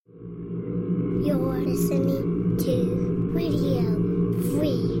You're listening to Radio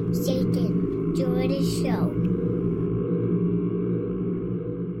Free Satan Jordan Show.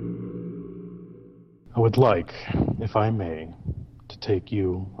 I would like, if I may, to take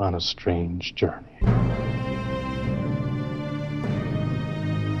you on a strange journey.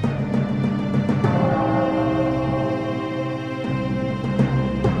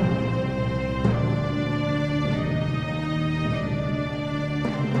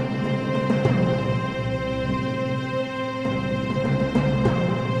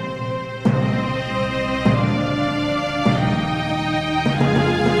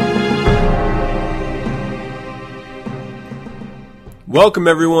 Welcome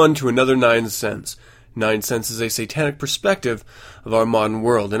everyone to another 9 Cents. 9 Cents is a satanic perspective of our modern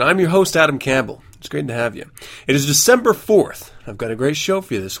world, and I'm your host, Adam Campbell. It's great to have you. It is December 4th. I've got a great show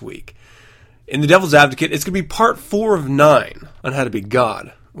for you this week. In The Devil's Advocate, it's going to be part 4 of 9 on how to be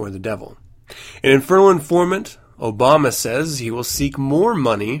God or the devil. In Infernal Informant, Obama says he will seek more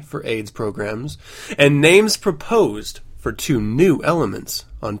money for AIDS programs, and names proposed for 2 new elements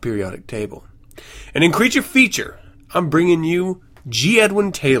on periodic table. And in Creature Feature, I'm bringing you G.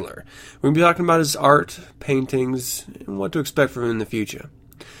 Edwin Taylor. We're going to be talking about his art, paintings, and what to expect from him in the future.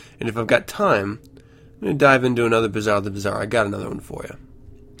 And if I've got time, I'm going to dive into another Bizarre the Bizarre. I got another one for you.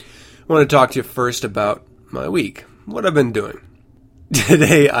 I want to talk to you first about my week, what I've been doing.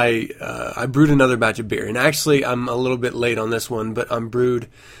 Today, I brewed another batch of beer. And actually, I'm a little bit late on this one, but I brewed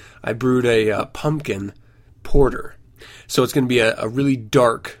a pumpkin porter. So it's going to be a really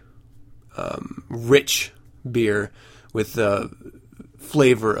dark, rich beer with the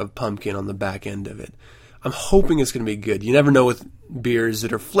flavor of pumpkin on the back end of it. I'm hoping it's going to be good. You never know with beers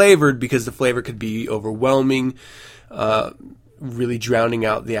that are flavored because the flavor could be overwhelming, really drowning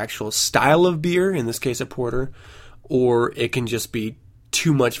out the actual style of beer, in this case a porter, or it can just be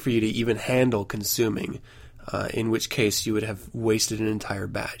too much for you to even handle consuming, in which case you would have wasted an entire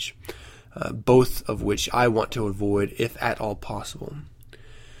batch, both of which I want to avoid if at all possible.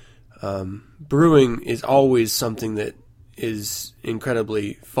 Brewing is always something that is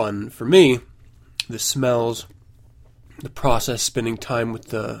incredibly fun for me. The smells, the process, spending time with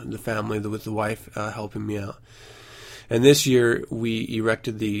the family, with the wife helping me out. And this year we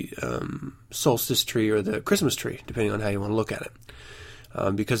erected the solstice tree or the Christmas tree, depending on how you want to look at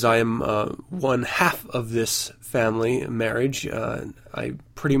it. Because I am one half of this family marriage, I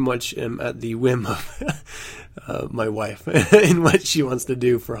pretty much am at the whim of my wife in what she wants to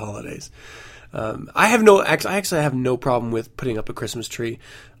do for holidays. I actually have no problem with putting up a Christmas tree.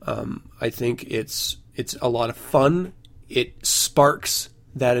 I think it's a lot of fun. It sparks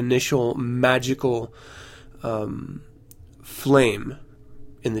that initial magical flame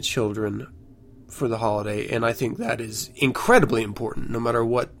in the children for the holiday, and I think that is incredibly important, no matter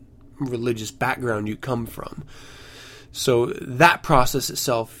what religious background you come from. So that process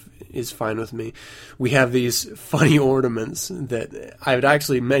itself is fine with me. We have these funny ornaments that I had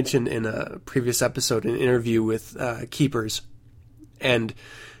actually mentioned in a previous episode, an interview with keepers, and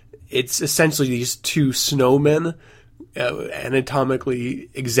it's essentially these 2 snowmen, anatomically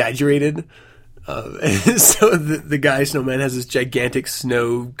exaggerated. So the guy snowman has this gigantic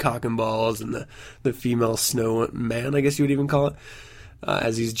snow cock and balls, and the female snowman, I guess you would even call it,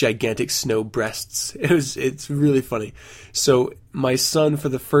 has these gigantic snow breasts. It's really funny. So my son, for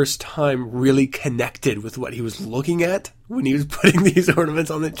the first time, really connected with what he was looking at when he was putting these ornaments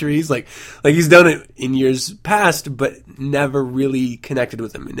on the trees. Like he's done it in years past, but never really connected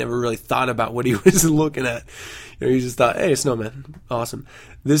with them. He never really thought about what he was looking at. He just thought, hey, snowman, awesome.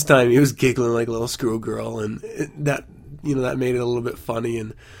 This time he was giggling like a little schoolgirl, and that made it a little bit funny,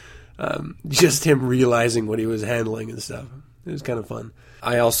 and just him realizing what he was handling and stuff. It was kind of fun.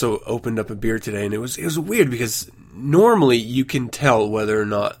 I also opened up a beer today, and it was weird because normally you can tell whether or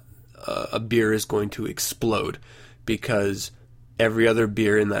not a beer is going to explode because every other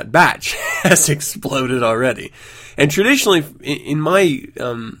beer in that batch has exploded already. And traditionally, in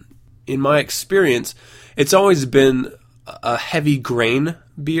my experience, it's always been a heavy grain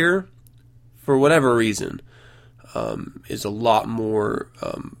beer, for whatever reason, is a lot more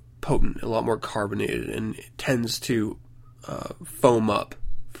potent, a lot more carbonated, and it tends to foam up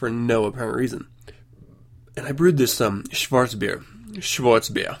for no apparent reason. And I brewed this Schwarzbier,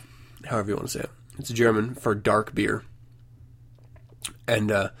 however you want to say it. It's German for dark beer.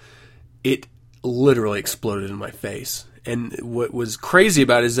 And it literally exploded in my face. And what was crazy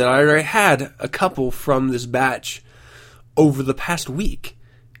about it is that I already had a couple from this batch over the past week,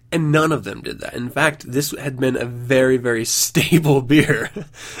 and none of them did that. In fact, this had been a very, very stable beer,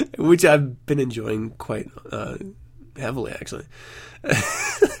 which I've been enjoying quite heavily, actually.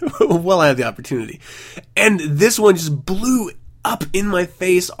 while I had the opportunity. And this one just blew up in my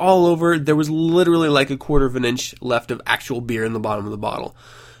face all over. There was literally like a quarter of an inch left of actual beer in the bottom of the bottle.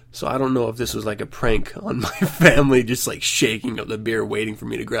 So I don't know if this was like a prank on my family, just like shaking up the beer, waiting for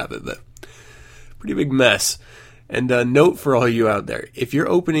me to grab it, but pretty big mess. And note for all you out there, if you're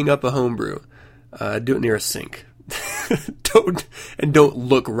opening up a homebrew, do it near a sink. Don't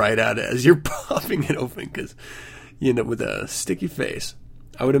look right at it as you're popping it open, because you end up with a sticky face.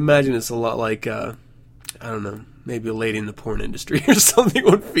 I would imagine it's a lot like, I don't know, maybe a lady in the porn industry or something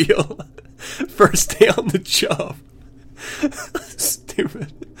would feel first day on the job.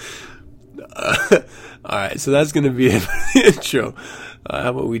 Stupid. Alright, so that's going to be it for the intro. How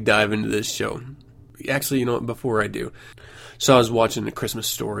about we dive into this show? Actually, you know what, before I do. So I was watching The Christmas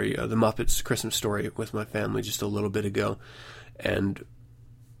Story, the Muppets Christmas Story with my family just a little bit ago. And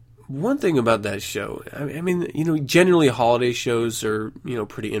one thing about that show, I mean, you know, generally holiday shows are, you know,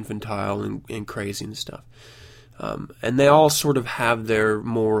 pretty infantile and crazy and stuff. And they all sort of have their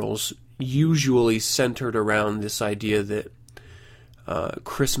morals usually centered around this idea that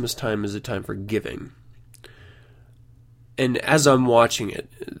Christmas time is a time for giving. And as I'm watching it,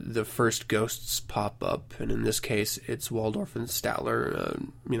 the first ghosts pop up, and in this case, it's Waldorf and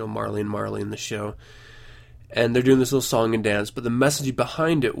Statler, you know, Marley and Marley in the show. And they're doing this little song and dance, but the message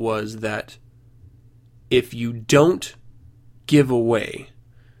behind it was that if you don't give away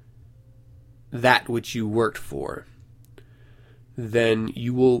that which you worked for, then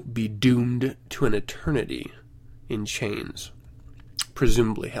you will be doomed to an eternity in chains,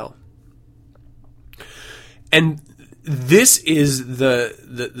 presumably hell. And this is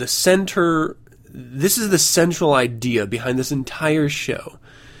the center, this is the central idea behind this entire show,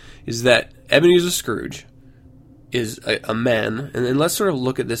 is that Ebenezer Scrooge is a man, and let's sort of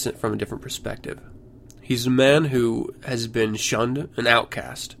look at this from a different perspective. He's a man who has been shunned, an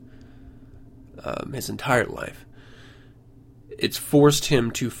outcast, his entire life. It's forced him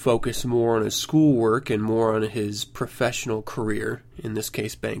to focus more on his schoolwork and more on his professional career, in this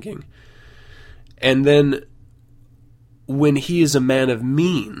case banking. And then when he is a man of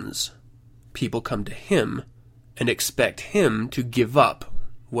means, people come to him and expect him to give up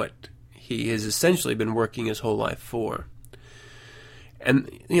what he has essentially been working his whole life for. And,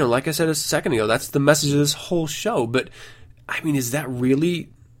 you know, like I said a second ago, that's the message of this whole show. But, I mean, is that really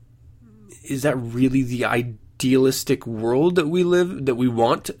the idealistic world that we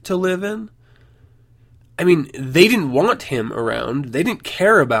want to live in? I mean, they didn't want him around. They didn't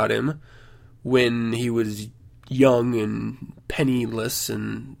care about him when he was young and penniless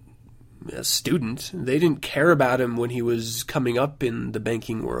and a student. They didn't care about him when he was coming up in the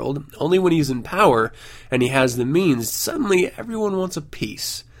banking world. Only when he's in power and he has the means, suddenly everyone wants a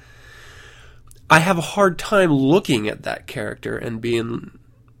piece. I have a hard time looking at that character and being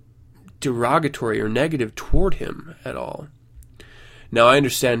derogatory or negative toward him at all. Now, I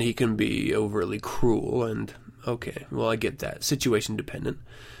understand he can be overtly cruel, and okay, well, I get that. Situation dependent.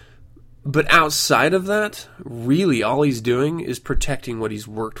 But outside of that, really all he's doing is protecting what he's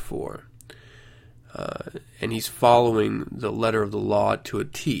worked for. And he's following the letter of the law to a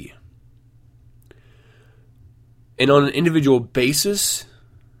T. And on an individual basis,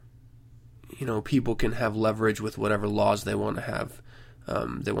 you know, people can have leverage with whatever laws they want to have,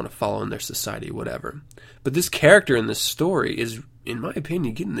 they want to follow in their society, whatever. But this character in this story is, in my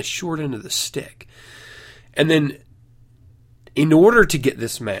opinion, getting the short end of the stick. And then, in order to get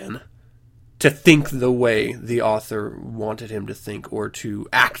this man to think the way the author wanted him to think, or to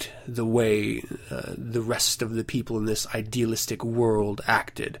act the way the rest of the people in this idealistic world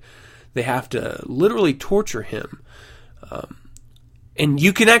acted, they have to literally torture him. And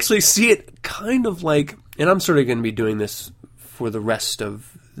you can actually see it kind of like, and I'm sort of going to be doing this for the rest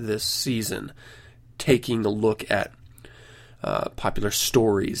of this season, taking a look at popular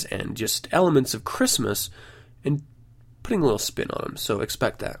stories and just elements of Christmas and putting a little spin on them, so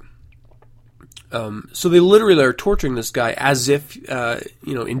expect that. So they literally are torturing this guy as if,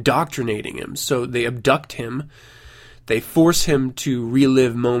 indoctrinating him. So they abduct him, they force him to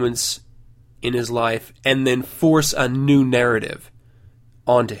relive moments in his life, and then force a new narrative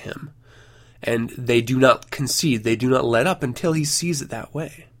onto him. And they do not concede, they do not let up until he sees it that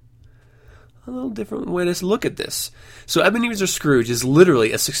way. A little different way to look at this. So Ebenezer Scrooge is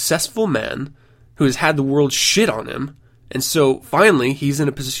literally a successful man who has had the world shit on him, and so finally he's in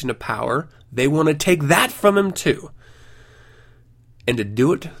a position of power. They want to take that from him too. And to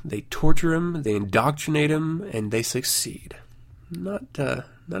do it, they torture him, they indoctrinate him, and they succeed. Not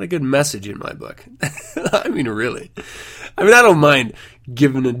a good message in my book. I mean, really. I mean, I don't mind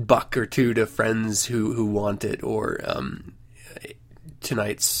giving $1 or $2 to friends who want it, or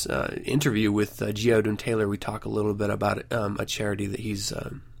tonight's interview with Geode Taylor, we talk a little bit about a charity that he's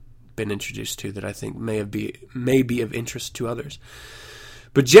been introduced to that I think may be of interest to others.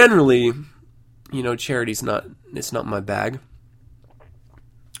 But generally, charity's it's not my bag.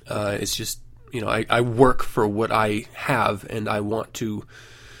 It's just, I work for what I have, and I want to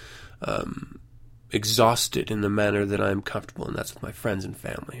exhaust it in the manner that I'm comfortable, and that's with my friends and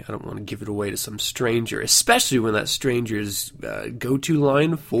family. I don't want to give it away to some stranger, especially when that stranger's go-to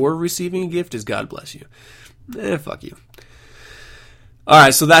line for receiving a gift is "God bless you." Fuck you. All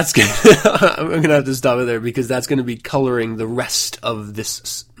right, so that's I'm going to have to stop it there, because that's going to be coloring the rest of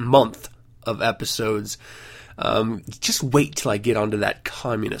this month of episodes. Just wait till I get onto that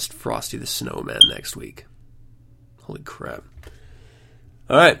communist Frosty the Snowman next week. Holy crap.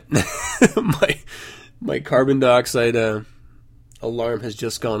 All right. my carbon dioxide alarm has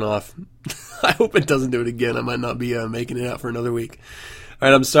just gone off. I hope it doesn't do it again. I might not be making it out for another week. All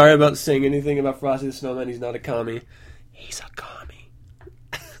right, I'm sorry about saying anything about Frosty the Snowman. He's not a commie. He's a commie.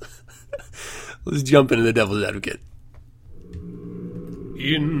 Let's jump into the Devil's Advocate.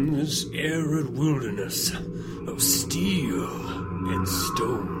 In this arid wilderness of steel and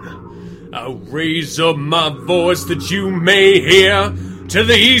stone, I'll raise up my voice that you may hear. To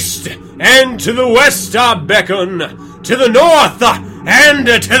the east and to the west I beckon, to the north and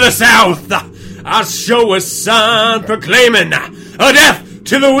to the south. I show a sign proclaiming a death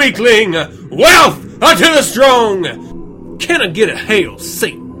to the weakling, wealth to the strong. Can I get a hail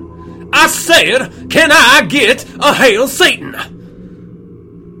Satan? I said, can I get a hail Satan?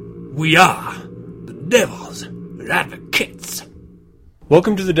 We are the Devil's Advocates.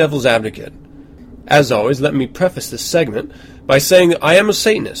 Welcome to the Devil's Advocate. As always, let me preface this segment by saying that I am a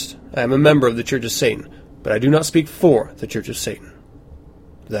Satanist. I am a member of the Church of Satan, but I do not speak for the Church of Satan.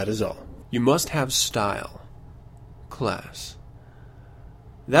 That is all. You must have style. Class.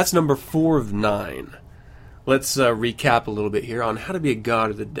 That's number 4 of 9. Let's recap a little bit here on how to be a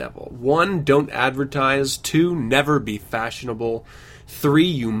god of the devil. 1, don't advertise. 2, never be fashionable. 3,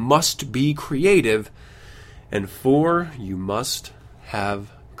 you must be creative. And 4, you must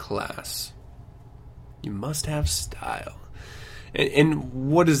have class. You must have style. And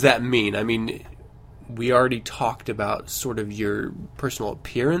what does that mean? I mean, we already talked about sort of your personal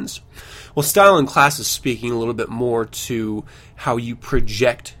appearance. Well, style and class is speaking a little bit more to how you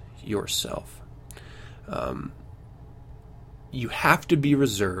project yourself. You have to be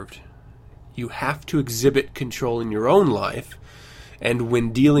reserved. You have to exhibit control in your own life and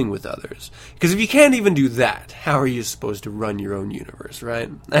when dealing with others. Because if you can't even do that, how are you supposed to run your own universe,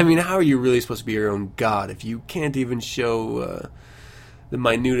 right? I mean, how are you really supposed to be your own god if you can't even show the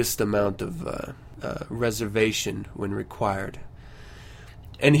minutest amount of reservation when required?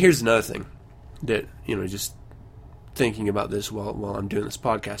 And here's another thing that, just thinking about this while I'm doing this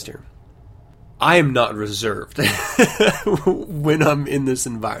podcast here. I am not reserved when I'm in this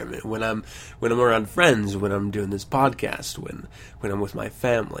environment, when I'm around friends, when I'm doing this podcast, when I'm with my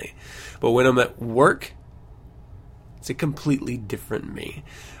family. But when I'm at work, it's a completely different me.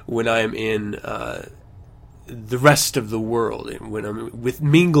 When I'm in the rest of the world, when I'm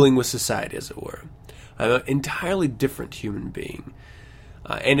mingling with society, as it were, I'm an entirely different human being.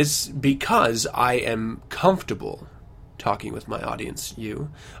 And it's because I am comfortable talking with my audience,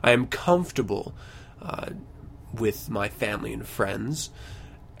 you. I am comfortable with my family and friends,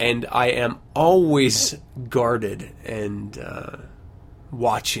 and I am always guarded and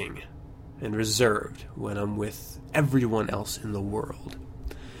watching and reserved when I'm with everyone else in the world.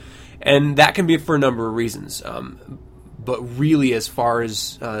 And that can be for a number of reasons. But really, as far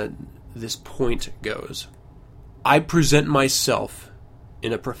as this point goes, I present myself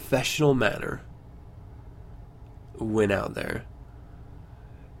in a professional manner when out there,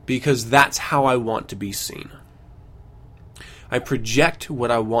 because that's how I want to be seen. I project what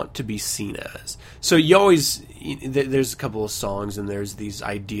I want to be seen as. So there's a couple of songs and there's these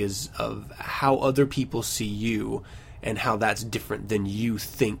ideas of how other people see you and how that's different than you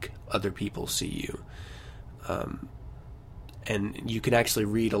think other people see you. And you can actually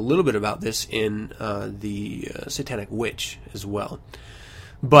read a little bit about this in the Satanic Witch as well.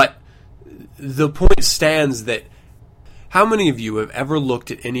 But the point stands that how many of you have ever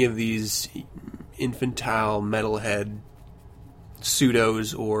looked at any of these infantile, metalhead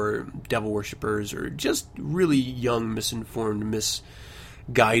pseudos or devil worshippers or just really young, misinformed,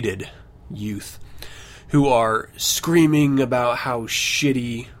 misguided youth who are screaming about how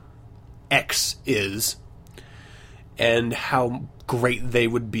shitty X is and how great they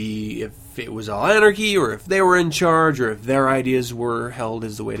would be if it was all anarchy or if they were in charge or if their ideas were held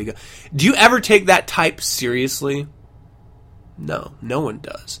as the way to go? Do you ever take that type seriously? No, no one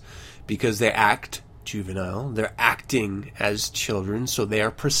does. Because they act juvenile, they're acting as children, so they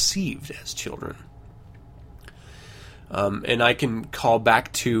are perceived as children. And I can call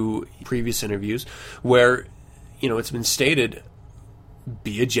back to previous interviews where, it's been stated,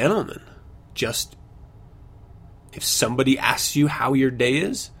 be a gentleman. Just, if somebody asks you how your day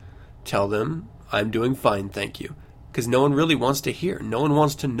is, tell them, I'm doing fine, thank you. Because no one really wants to hear. No one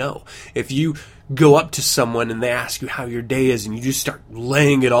wants to know. If you go up to someone and they ask you how your day is and you just start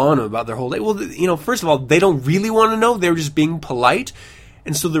laying it on them about their whole day, well, first of all, they don't really want to know. They're just being polite.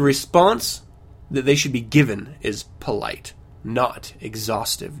 And so the response that they should be given is polite, not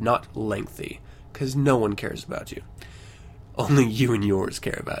exhaustive, not lengthy. Because no one cares about you. Only you and yours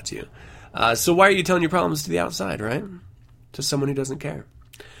care about you. So why are you telling your problems to the outside, right? To someone who doesn't care.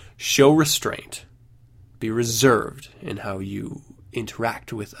 Show restraint. Be reserved in how you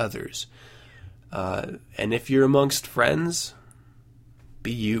interact with others. And if you're amongst friends,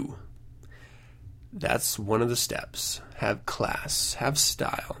 be you. That's one of the steps. Have class. Have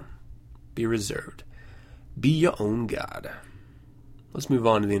style. Be reserved. Be your own God. Let's move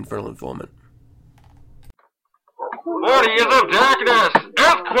on to the Infernal Informant. Bodies of darkness,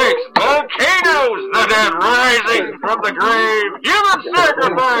 earthquakes, volcanoes, the dead rising from the grave, human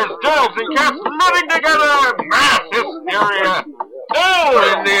sacrifice, dogs and cats living together, mass hysteria, all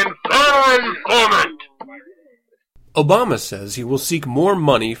in the Infernal Informant. Obama says he will seek more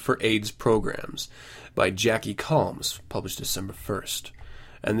money for AIDS programs, by Jackie Calms, published December 1st.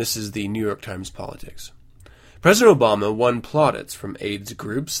 And this is the New York Times Politics. President Obama won plaudits from AIDS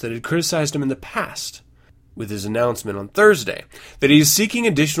groups that had criticized him in the past, with his announcement on Thursday that he is seeking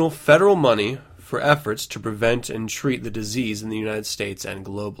additional federal money for efforts to prevent and treat the disease in the United States and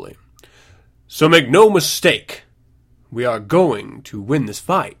globally. So make no mistake, we are going to win this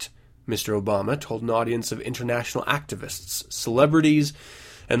fight, Mr. Obama told an audience of international activists, celebrities,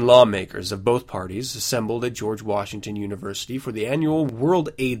 and lawmakers of both parties assembled at George Washington University for the annual World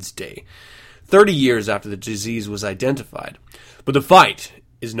AIDS Day, 30 years after the disease was identified. But the fight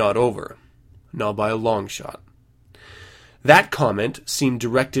is not over. Not by a long shot. That comment seemed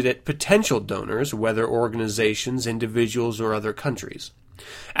directed at potential donors, whether organizations, individuals, or other countries.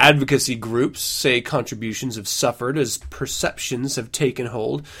 Advocacy groups say contributions have suffered as perceptions have taken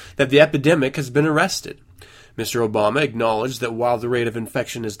hold that the epidemic has been arrested. Mr. Obama acknowledged that while the rate of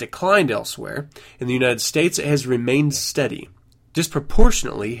infection has declined elsewhere, in the United States it has remained steady,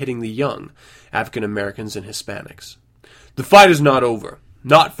 disproportionately hitting the young, African Americans and Hispanics. The fight is not over.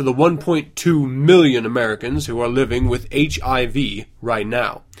 Not for the 1.2 million Americans who are living with HIV right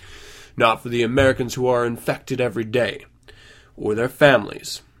now. Not for the Americans who are infected every day. Or their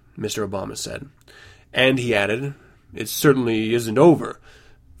families, Mr. Obama said. And he added, it certainly isn't over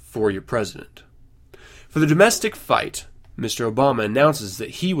for your president. For the domestic fight, Mr. Obama announces that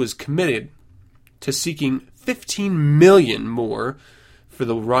he was committed to seeking $15 million more for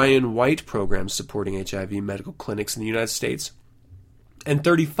the Ryan White program supporting HIV medical clinics in the United States, and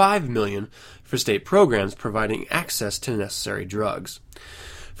 $35 million for state programs providing access to necessary drugs.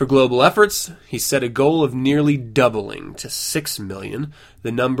 For global efforts, he set a goal of nearly doubling to 6 million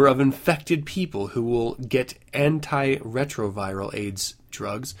the number of infected people who will get antiretroviral AIDS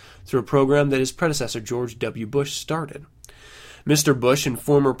drugs through a program that his predecessor George W. Bush started. Mr. Bush and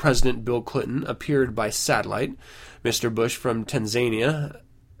former President Bill Clinton appeared by satellite. Mr. Bush from Tanzania,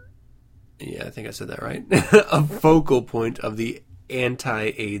 yeah, I think I said that right, a focal point of the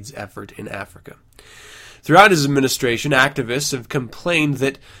anti-AIDS effort in Africa. Throughout his administration, activists have complained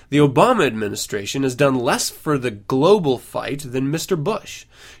that the Obama administration has done less for the global fight than Mr. Bush.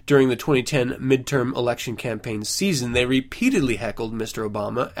 During the 2010 midterm election campaign season, they repeatedly heckled Mr.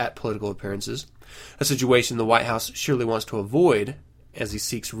 Obama at political appearances, a situation the White House surely wants to avoid as he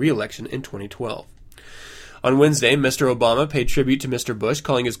seeks re-election in 2012. On Wednesday, Mr. Obama paid tribute to Mr. Bush,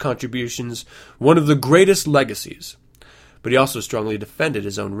 calling his contributions one of the greatest legacies. But he also strongly defended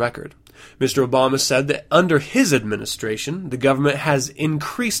his own record. Mr. Obama said that under his administration, the government has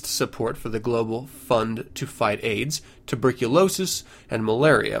increased support for the Global Fund to fight AIDS, tuberculosis, and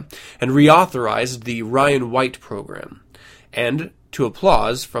malaria, and reauthorized the Ryan White program. And to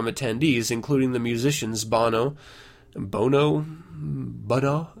applause from attendees, including the musicians Bono, she's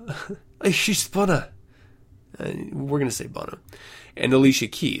Bono. We're going to say Bono, and Alicia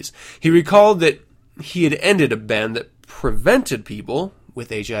Keys. He recalled that he had ended a ban that prevented people with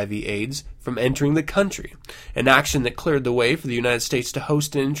HIV/AIDS from entering the country, an action that cleared the way for the United States to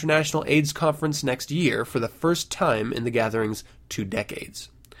host an international AIDS conference next year for the first time in the gathering's 2 decades.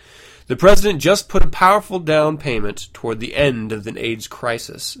 The president just put a powerful down payment toward the end of the AIDS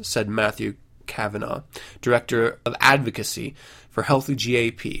crisis, said Matthew Kavanaugh, director of advocacy for Healthy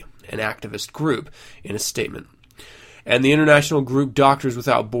GAP, an activist group, in a statement. And the international group Doctors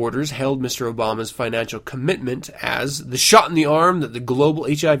Without Borders hailed Mr. Obama's financial commitment as the shot in the arm that the global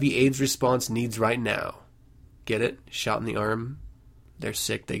HIV/AIDS response needs right now. Get it? Shot in the arm. They're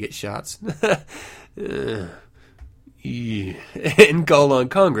sick, they get shots. And called on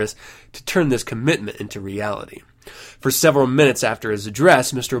Congress to turn this commitment into reality. For several minutes after his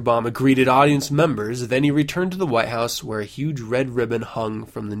address, Mr. Obama greeted audience members, then he returned to the White House where a huge red ribbon hung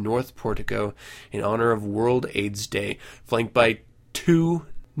from the north portico in honor of World AIDS Day, flanked by 2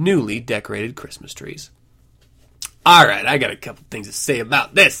 newly decorated Christmas trees. Alright, I got a couple things to say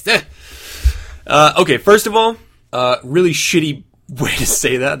about this. Okay, first of all, really shitty way to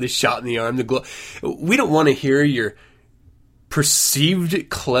say that, the shot in the arm. We don't want to hear your perceived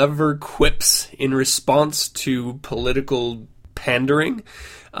clever quips in response to political pandering.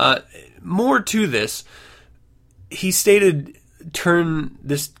 More to this, he stated, turn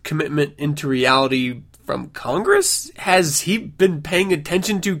this commitment into reality from Congress? Has he been paying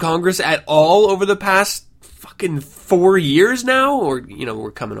attention to Congress at all over the past fucking 4 years now? Or,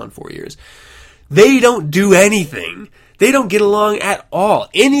 we're coming on 4 years. They don't do anything. They don't get along at all.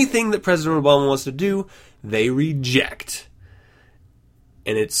 Anything that President Obama wants to do, they reject.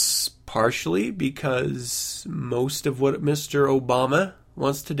 And it's partially because most of what Mr. Obama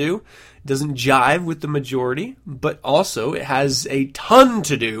wants to do doesn't jive with the majority, but also it has a ton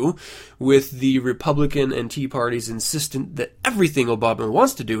to do with the Republican and Tea Party's insistence that everything Obama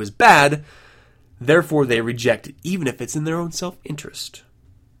wants to do is bad, therefore they reject it, even if it's in their own self-interest.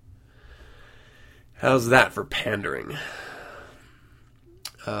 How's that for pandering?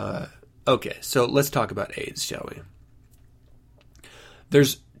 Okay, so let's talk about AIDS, shall we?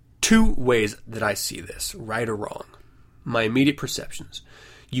 There's 2 ways that I see this, right or wrong. My immediate perceptions.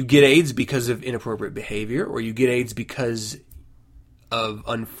 You get AIDS because of inappropriate behavior, or you get AIDS because of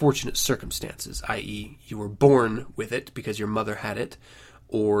unfortunate circumstances, i.e. you were born with it because your mother had it,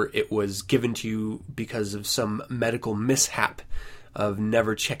 or it was given to you because of some medical mishap of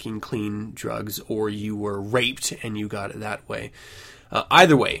never checking clean drugs, or you were raped and you got it that way.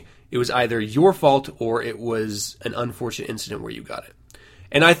 Either way, it was either your fault or it was an unfortunate incident where you got it.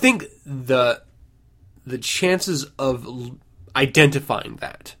 And I think the chances of identifying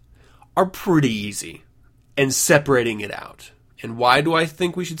that are pretty easy and separating it out. And why do I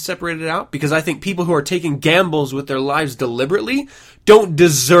think we should separate it out? Because I think people who are taking gambles with their lives deliberately don't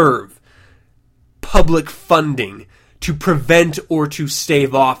deserve public funding to prevent or to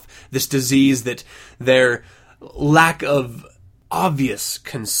stave off this disease that their lack of obvious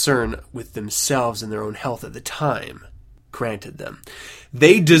concern with themselves and their own health at the time granted them.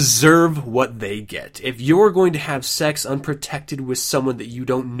 They deserve what they get. If you're going to have sex unprotected with someone that you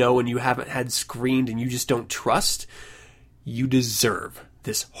don't know and you haven't had screened and you just don't trust, you deserve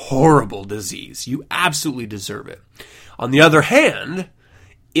this horrible disease. You absolutely deserve it. On the other hand,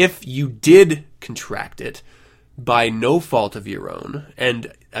 if you did contract it by no fault of your own,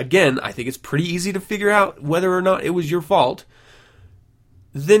 and again, I think it's pretty easy to figure out whether or not it was your fault,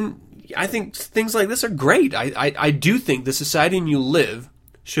 then I think things like this are great. I do think the society in you live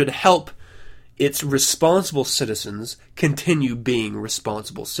should help its responsible citizens continue being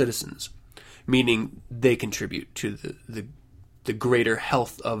responsible citizens, meaning they contribute to the greater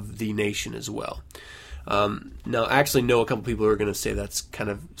health of the nation as well. Now, I actually know a couple people who are going to say that's kind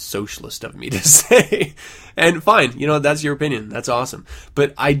of socialist of me to say. And fine, that's your opinion. That's awesome.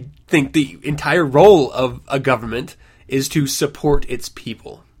 But I think the entire role of a government is to support its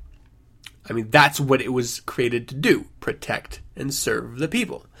people. I mean, that's what it was created to do, protect and serve the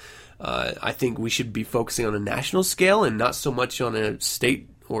people. I think we should be focusing on a national scale and not so much on a state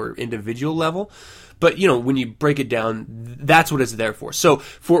or individual level. But, when you break it down, that's what it's there for. So,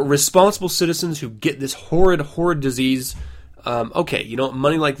 for responsible citizens who get this horrid disease, okay,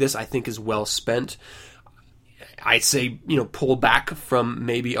 money like this I think is well spent. I say, pull back from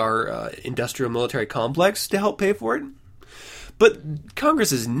maybe our industrial military complex to help pay for it. But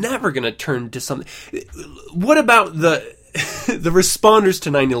Congress is never going to turn to something. What about the responders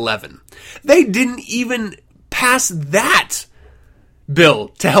to 9/11? They didn't even pass that bill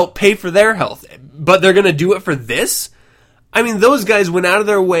to help pay for their health, but they're going to do it for this? I mean, those guys went out of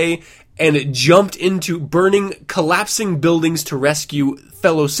their way and jumped into burning, collapsing buildings to rescue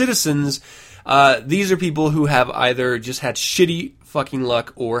fellow citizens. These are people who have either just had shitty fucking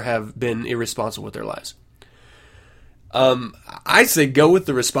luck or have been irresponsible with their lives. I say go with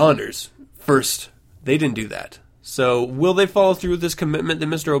the responders first. They didn't do that. So will they follow through with this commitment that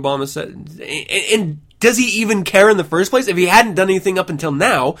Mr. Obama said? And does he even care in the first place? If he hadn't done anything up until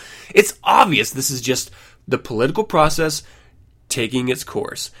now, it's obvious this is just the political process taking its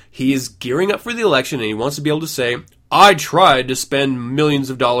course. He is gearing up for the election, and he wants to be able to say, I tried to spend millions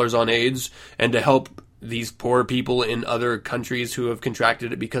of dollars on AIDS and to help these poor people in other countries who have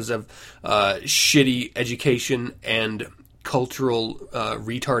contracted it because of shitty education and cultural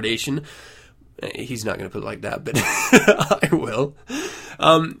retardation. He's not going to put it like that, but I will.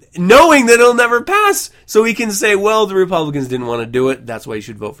 Knowing that it'll never pass, so he can say, well, the Republicans didn't want to do it, that's why you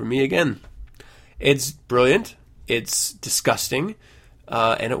should vote for me again. It's brilliant, it's disgusting,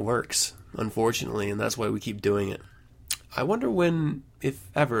 and it works, unfortunately, and that's why we keep doing it. I wonder when, if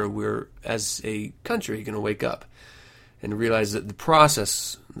ever, we're, as a country, going to wake up and realize that the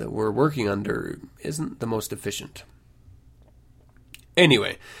process that we're working under isn't the most efficient.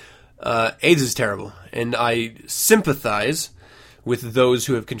 Anyway, AIDS is terrible, and I sympathize with those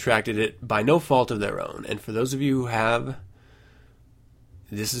who have contracted it by no fault of their own. And for those of you who have,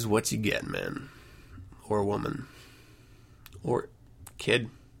 this is what you get, man. Or woman. Or kid.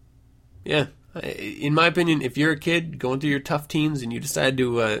 Yeah. In my opinion, if you're a kid going through your tough teens and you decide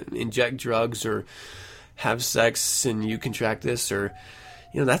to inject drugs or have sex and you contract this, or,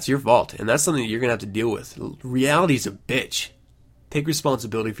 that's your fault. And that's something that you're going to have to deal with. Reality's a bitch. Take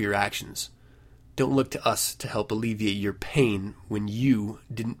responsibility for your actions. Don't look to us to help alleviate your pain when you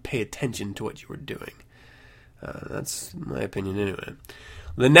didn't pay attention to what you were doing. That's my opinion anyway.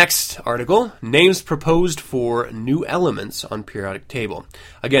 The next article, names proposed for new elements on periodic table.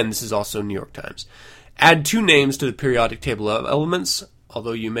 Again, this is also New York Times. Add 2 names to the periodic table of elements,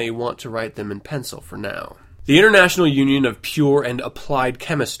 although you may want to write them in pencil for now. The International Union of Pure and Applied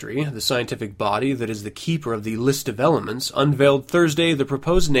Chemistry, the scientific body that is the keeper of the list of elements, unveiled Thursday the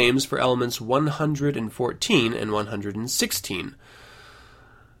proposed names for elements 114 and 116.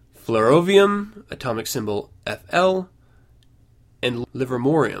 Flerovium, atomic symbol Fl, and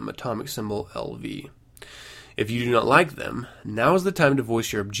livermorium, atomic symbol Lv. If you do not like them, now is the time to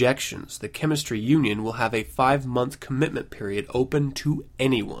voice your objections. The Chemistry Union will have a 5-month commitment period open to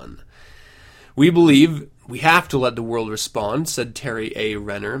anyone. We believe we have to let the world respond, said Terry A.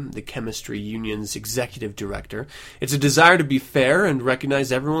 Renner, the Chemistry Union's executive director. It's a desire to be fair and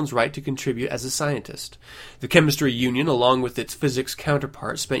recognize everyone's right to contribute as a scientist. The Chemistry Union, along with its physics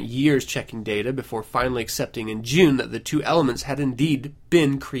counterpart, spent years checking data before finally accepting in June that the 2 elements had indeed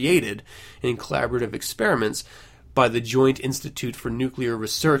been created in collaborative experiments by the Joint Institute for Nuclear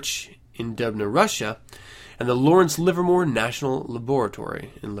Research in Dubna, Russia, and the Lawrence Livermore National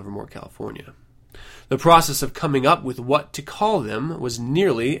Laboratory in Livermore, California. The process of coming up with what to call them was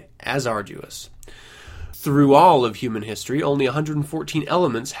nearly as arduous. Through all of human history, only 114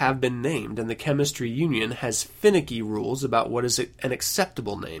 elements have been named, and the Chemistry Union has finicky rules about what is an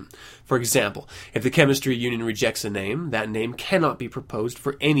acceptable name. For example, if the Chemistry Union rejects a name, that name cannot be proposed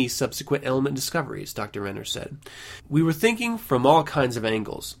for any subsequent element discoveries, Dr. Renner said. We were thinking from all kinds of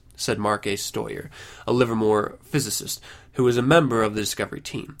angles, said Mark A. Stoyer, a Livermore physicist who was a member of the discovery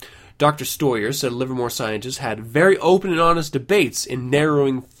team. Dr. Stoyer said Livermore scientists had very open and honest debates in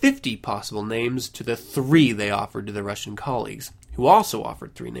narrowing 50 possible names to the 3 they offered to their Russian colleagues, who also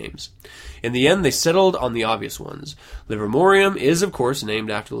offered 3 names. In the end, they settled on the obvious ones. Livermorium is, of course,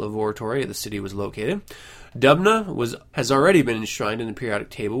 named after the laboratory the city was located. Dubna has already been enshrined in the periodic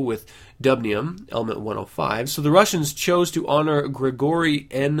table with dubnium, element 105, so the Russians chose to honor Grigory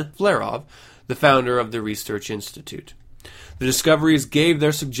N. Flerov, the founder of the Research Institute. The discoveries gave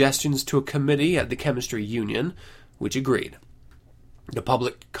their suggestions to a committee at the Chemistry Union, which agreed. The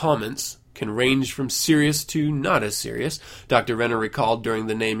public comments can range from serious to not as serious. Dr. Renner recalled during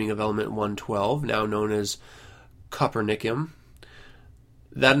the naming of element 112, now known as copernicium,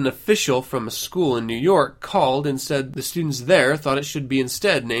 that an official from a school in New York called and said the students there thought it should be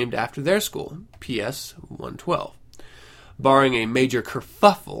instead named after their school, PS 112. Barring a major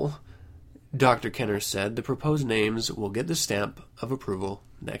kerfuffle, Dr. Kenner said the proposed names will get the stamp of approval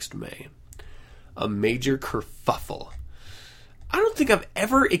next May. A major kerfuffle. I don't think I've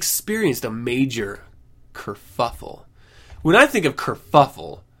ever experienced a major kerfuffle. When I think of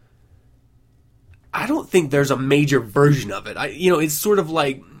kerfuffle, I don't think there's a major version of it. It's sort of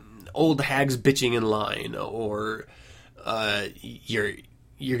like old hags bitching in line, or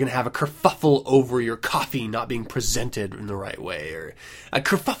you're going to have a kerfuffle over your coffee not being presented in the right way. Or a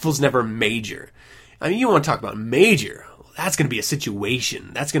kerfuffle's never major. I mean, you want to talk about major. That's going to be a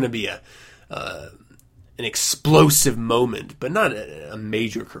situation. That's going to be an explosive moment, but not a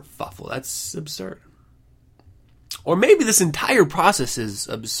major kerfuffle. That's absurd. Or maybe this entire process is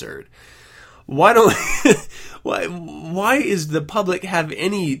absurd. Why don't... why is the public have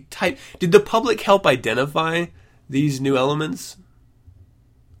any type... Did the public help identify these new elements?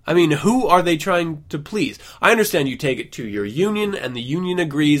 I mean, who are they trying to please? I understand you take it to your union, and the union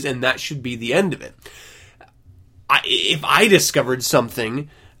agrees, and that should be the end of it. If I discovered something,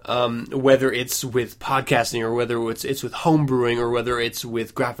 whether it's with podcasting, or whether it's with homebrewing, or whether it's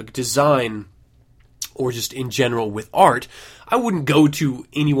with graphic design, or just in general with art, I wouldn't go to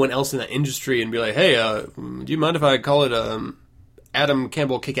anyone else in that industry and be like, hey, do you mind if I call it Adam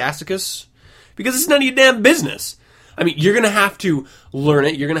Campbell Kikassicus? Because it's none of your damn business. I mean, you're going to have to learn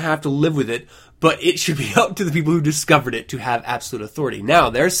it, you're going to have to live with it, but it should be up to the people who discovered it to have absolute authority. Now,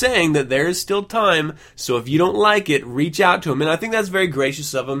 they're saying that there is still time, so if you don't like it, reach out to them, and I think that's very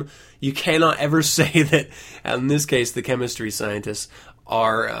gracious of them. You cannot ever say that, in this case, the chemistry scientists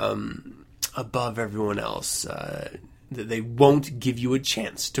are above everyone else, that they won't give you a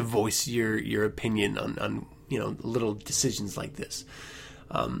chance to voice your opinion on little decisions like this.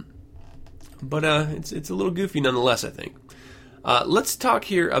 But it's a little goofy nonetheless, I think. Let's talk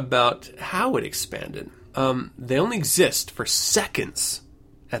here about how it expanded. They only exist for seconds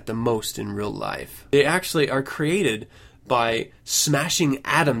at the most in real life. They actually are created by smashing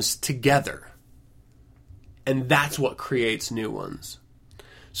atoms together. And that's what creates new ones.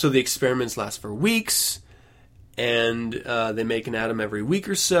 So the experiments last for weeks, and they make an atom every week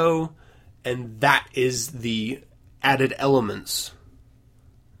or so, and that is the added elements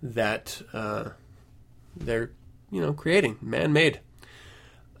that they're creating, man-made.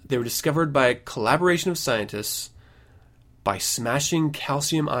 They were discovered by a collaboration of scientists by smashing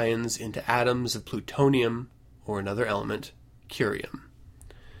calcium ions into atoms of plutonium or another element, curium.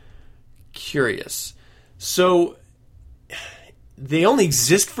 Curious. So they only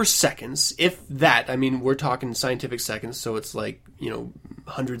exist for seconds, if that. I mean, we're talking scientific seconds, so it's like,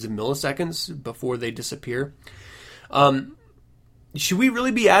 hundreds of milliseconds before they disappear. Should we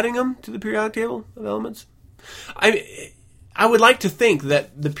really be adding them to the periodic table of elements? I would like to think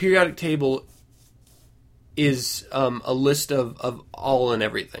that the periodic table is a list of all and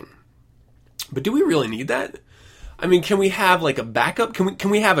everything. But do we really need that? I mean, can we have like a backup? Can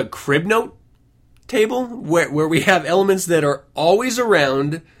we have a crib note table where we have elements that are always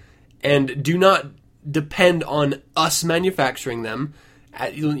around and do not depend on us manufacturing them,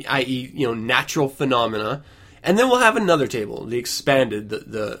 i.e., natural phenomena? And then we'll have another table, the expanded,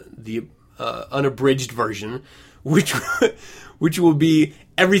 the unabridged version, which will be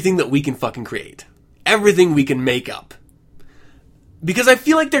everything that we can fucking create, everything we can make up. Because I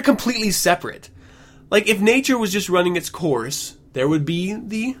feel like they're completely separate. Like if nature was just running its course, there would be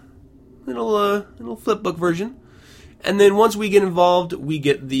the little flipbook version, and then once we get involved, we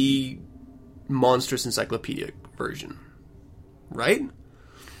get the monstrous encyclopedic version, right?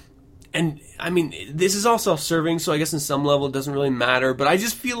 And, I mean, this is all self-serving, so I guess in some level it doesn't really matter, but I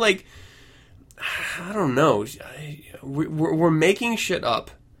just feel like, I don't know, we're making shit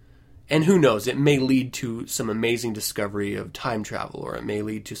up, and who knows, it may lead to some amazing discovery of time travel, or it may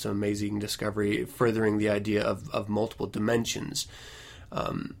lead to some amazing discovery furthering the idea of multiple dimensions,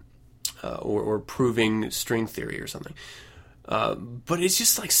 or proving string theory or something. But it's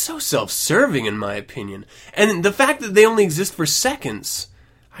just like so self-serving in my opinion. And the fact that they only exist for seconds,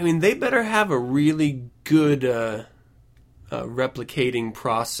 I mean, they better have a really good replicating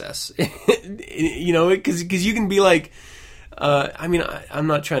process. Because you can be like, I'm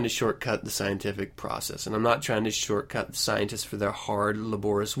not trying to shortcut the scientific process, and I'm not trying to shortcut the scientists for their hard,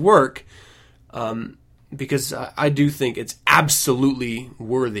 laborious work, because I do think it's absolutely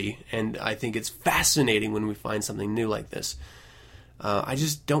worthy, and I think it's fascinating when we find something new like this. I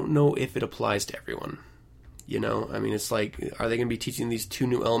just don't know if it applies to everyone. I mean, it's like, are they going to be teaching these two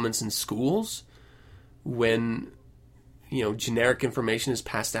new elements in schools when, generic information is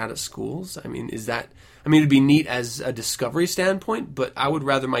passed out at schools? I mean, it'd be neat as a discovery standpoint, but I would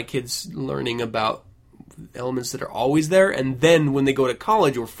rather my kids learning about elements that are always there, and then when they go to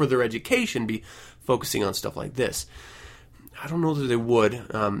college or further education, be focusing on stuff like this. I don't know that they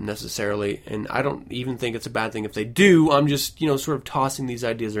would necessarily, and I don't even think it's a bad thing if they do. I'm just, sort of tossing these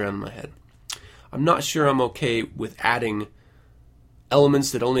ideas around in my head. I'm not sure I'm okay with adding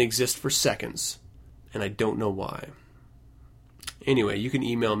elements that only exist for seconds, and I don't know why. Anyway, you can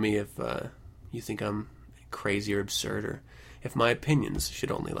email me if you think I'm crazy or absurd, or if my opinions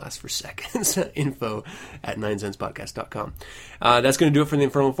should only last for seconds. info@9centspodcast.com. That's going to do it for the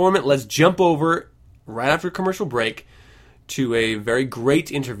Infernal Informant. Let's jump over, right after a commercial break, to a very great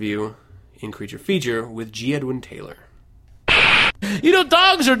interview in Creature Feature with G. Edwin Taylor.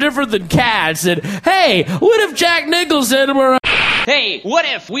 Dogs are different than cats, and hey, what if Jack Nicholson were Hey, what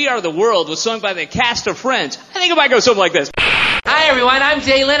if We Are the World was sung by the cast of Friends? I think it might go something like this. Hi, everyone. I'm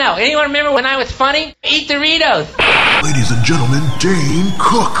Jay Leno. Anyone remember when I was funny? Eat Doritos. Ladies and gentlemen, Dane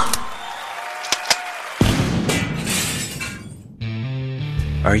Cook.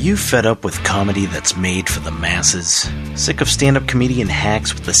 Are you fed up with comedy that's made for the masses? Sick of stand-up comedian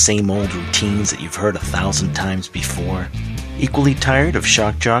hacks with the same old routines that you've heard 1,000 times before? Equally tired of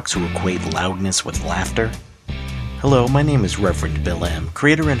shock jocks who equate loudness with laughter? Hello, my name is Reverend Bill M.,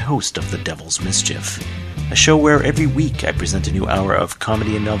 creator and host of The Devil's Mischief, a show where every week I present a new hour of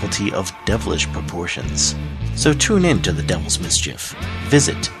comedy and novelty of devilish proportions. So tune in to The Devil's Mischief.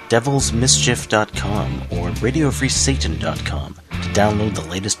 Visit devilsmischief.com or radiofreesatan.com to download the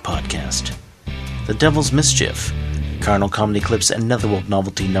latest podcast. The Devil's Mischief. Carnal comedy clips and netherworld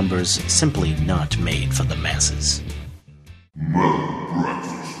novelty numbers simply not made for the masses.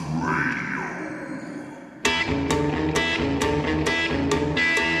 Breakfast Radio.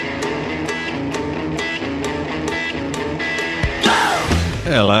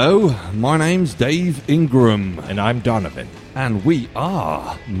 Hello, my name's Dave Ingram. And I'm Donovan. And we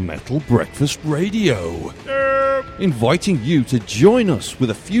are Metal Breakfast Radio. Inviting you to join us with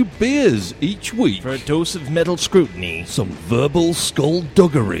a few beers each week. For a dose of metal scrutiny. Some verbal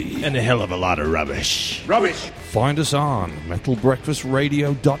skullduggery. And a hell of a lot of rubbish. Find us on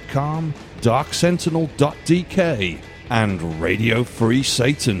metalbreakfastradio.com, darksentinel.dk, and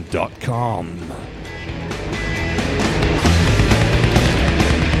radiofreesatan.com.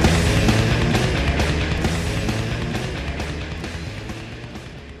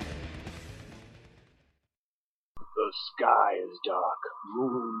 The sky is dark,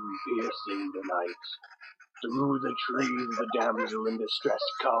 moon piercing the night. Through the trees the damsel in distress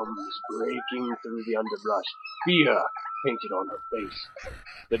comes, breaking through the underbrush, fear painted on her face.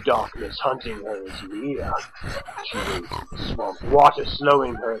 The darkness hunting her is near. She waits in the swamp, water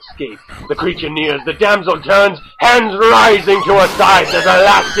slowing her escape. The creature nears, the damsel turns, hands rising to her side as a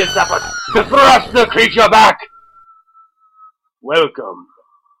last ditch effort to thrust the creature back. Welcome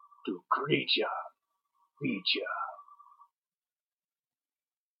to Creature Feature.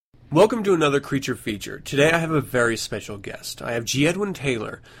 Welcome to another Creature Feature. Today I have a very special guest. I have G. Edwin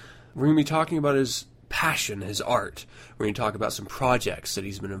Taylor. We're going to be talking about his passion, his art. We're going to talk about some projects that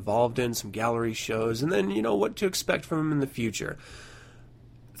he's been involved in, some gallery shows, and then, what to expect from him in the future.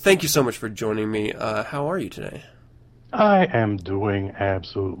 Thank you so much for joining me. How are you today? I am doing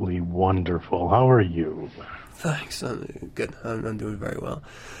absolutely wonderful. How are you? Thanks. I'm good. I'm doing very well.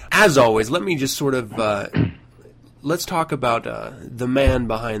 As always, let me just sort of... let's talk about the man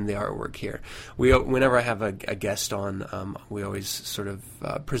behind the artwork here. Whenever I have a guest on, we always sort of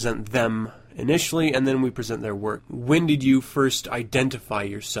present them initially, and then we present their work. When did you first identify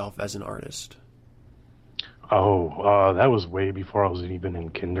yourself as an artist? That was way before I was even in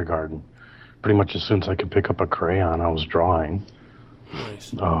kindergarten. Pretty much as soon as I could pick up a crayon, I was drawing.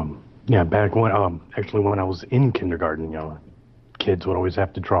 Nice. Back when, when I was in kindergarten, kids would always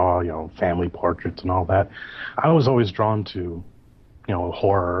have to draw, family portraits and all that. I was always drawn to,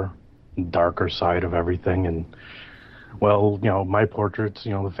 horror, darker side of everything. And, my portraits,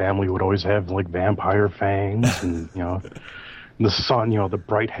 the family would always have, vampire fangs. And, the sun, the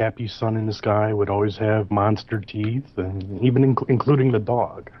bright, happy sun in the sky would always have monster teeth, and even including the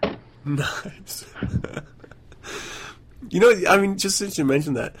dog. Nice. Just since you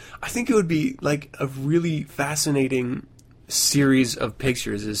mentioned that, I think it would be, a really fascinating series of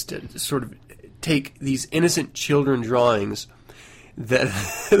pictures is to sort of take these innocent children drawings that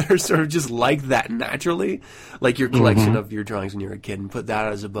are sort of just like that naturally, like your collection of your drawings when you were a kid, and put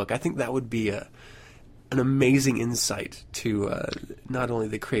that as a book. I think that would be an amazing insight to not only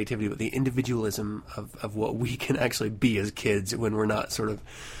the creativity but the individualism of what we can actually be as kids when we're not sort of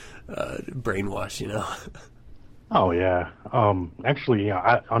brainwashed, Oh yeah. Unfortunately,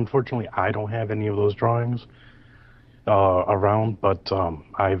 I don't have any of those drawings around, but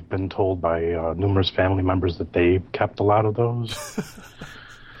I've been told by numerous family members that they've kept a lot of those.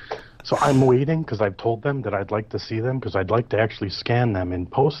 So I'm waiting, because I've told them that I'd like to see them, because I'd like to actually scan them and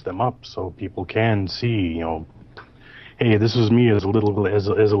post them up so people can see, hey, this is me as a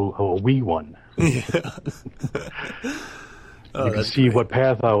wee one. Yeah. You can see great. What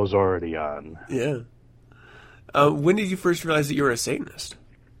path I was already on. Yeah. When did you first realize that you were a Satanist?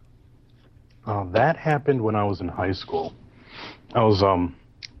 That happened when I was in high school. I was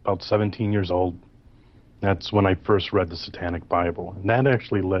about 17 years old. That's when I first read the Satanic Bible. And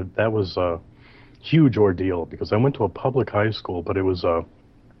that was a huge ordeal, because I went to a public high school, but it was like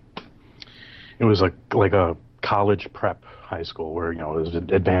a college prep high school where, it was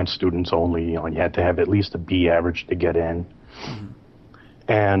advanced students only. You had to have at least a B average to get in.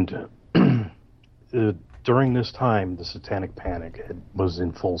 And during this time, the Satanic Panic was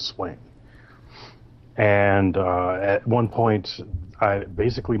in full swing. And at one point,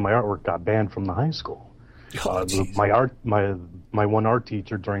 basically my artwork got banned from the high school. My one art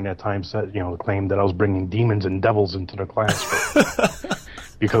teacher during that time said, claimed that I was bringing demons and devils into the classroom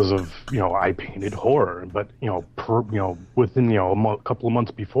because of, I painted horror. But, within, a couple of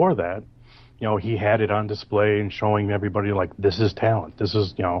months before that, he had it on display and showing everybody, like, this is talent. This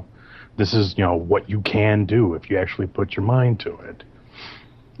is what you can do if you actually put your mind to it.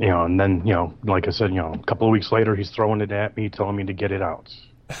 And then, like I said, a couple of weeks later, he's throwing it at me, telling me to get it out.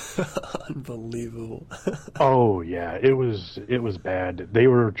 Unbelievable. Oh, yeah, it was bad. They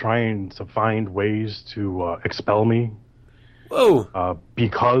were trying to find ways to expel me. Whoa.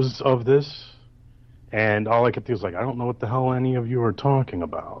 Because of this. And all I could do was like, I don't know what the hell any of you are talking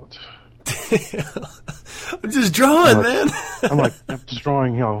about. I'm just drawing, man. I'm just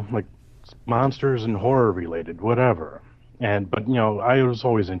drawing, like monsters and horror related, whatever. But I was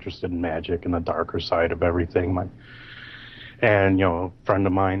always interested in magic and the darker side of everything. A friend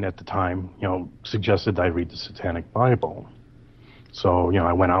of mine at the time, suggested I read the Satanic Bible. So,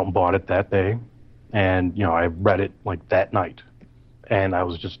 I went out and bought it that day, and, I read it, like, that night. And I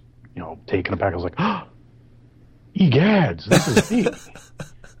was just, taken aback. I was like, oh, egads, this is neat.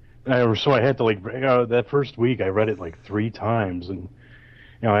 So I had to, that first week, I read it, 3 times, and,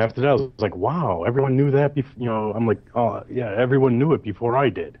 after that, I was like, wow, everyone knew that I'm like, oh, yeah, everyone knew it before I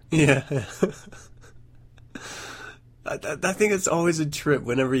did. Yeah. I think it's always a trip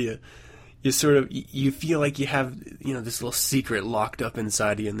whenever you sort of, you feel like you have, this little secret locked up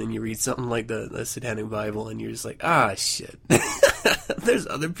inside you, and then you read something like the Satanic Bible, and you're just like, shit. There's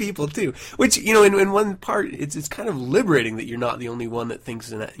other people too. Which, in one part, it's kind of liberating that you're not the only one that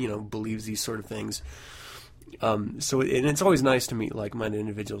thinks and, believes these sort of things. And it's always nice to meet like-minded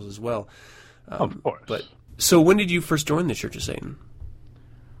individuals as well. Of course. So when did you first join the Church of Satan?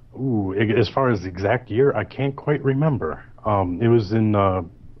 Ooh, as far as the exact year, I can't quite remember. It was in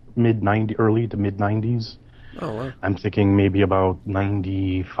early to mid-90s. Oh, wow. I'm thinking maybe about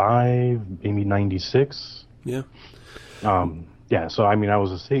 95, maybe 96. Yeah. Yeah, so, I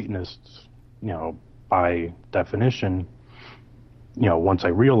was a Satanist, by definition, once I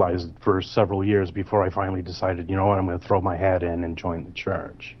realized it for several years before I finally decided, you know what, I'm going to throw my hat in and join the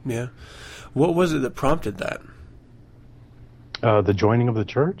church. Yeah. What was it that prompted that? The joining of the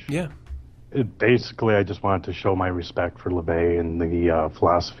church? Yeah. Basically, I just wanted to show my respect for LeVay and the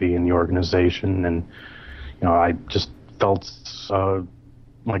philosophy and the organization, and I just felt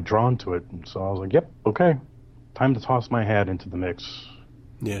drawn to it. And so I was like, "Yep, okay, time to toss my hat into the mix."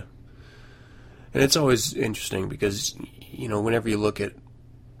 Yeah, and it's always interesting because whenever you look at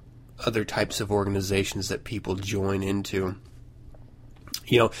other types of organizations that people join into.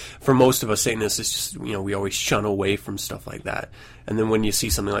 For most of us Satanists, it's just, we always shun away from stuff like that. And then when you see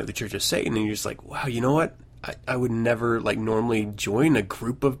something like the Church of Satan, and you're just like, wow, you know what? I would never, normally join a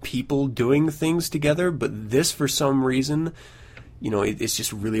group of people doing things together, but this, for some reason, it's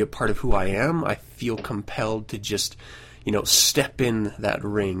just really a part of who I am. I feel compelled to just, step in that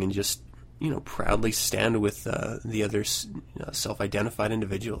ring and just, proudly stand with the other self-identified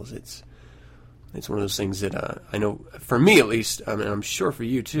individuals. It's one of those things that I know, for me at least, and I'm sure for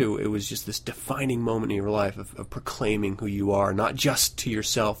you too, it was just this defining moment in your life of proclaiming who you are, not just to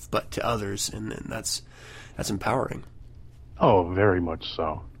yourself, but to others, and that's empowering. Oh, very much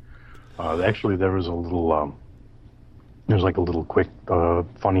so. Actually, there was a little, there's a little quick,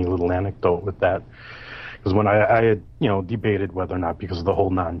 funny little anecdote with that. Because when I had, debated whether or not, because of the whole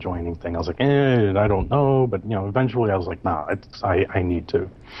non-joining thing, I was like, I don't know, but, eventually I was like, nah, I need to.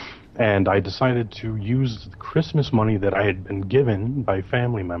 And I decided to use the Christmas money that I had been given by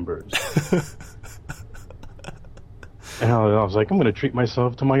family members. And I was like, I'm going to treat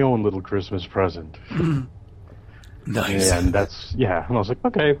myself to my own little Christmas present. Nice. And and I was like,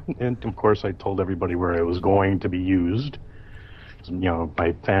 okay. And of course I told everybody where it was going to be used.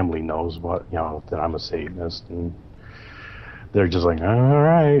 My family knows that I'm a Satanist. And they're just like, all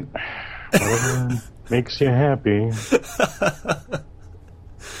right, whatever makes you happy.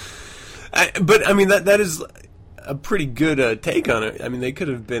 But that is a pretty good take on it. They could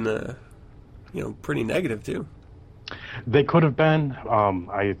have been, pretty negative too. They could have been.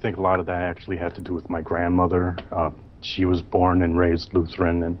 I think a lot of that actually had to do with my grandmother. She was born and raised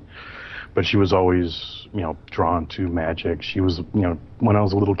Lutheran, but she was always, drawn to magic. She was, when I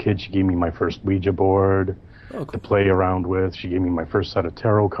was a little kid, she gave me my first Ouija board to play around with. She gave me my first set of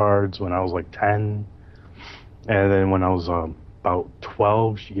tarot cards when I was 10. And then when I was about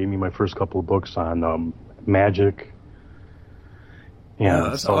 12, she gave me my first couple of books on magic. Yeah,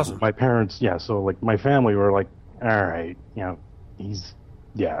 that's so awesome. My parents, so like my family were like, all right, he's,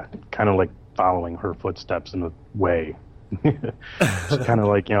 kind of like following her footsteps in a way. It's kind of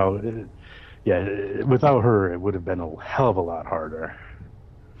like, without her, it would have been a hell of a lot harder.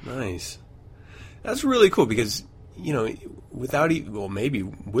 Nice. That's really cool because, without even, well, maybe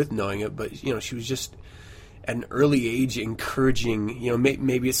with knowing it, but, she was just at an early age encouraging,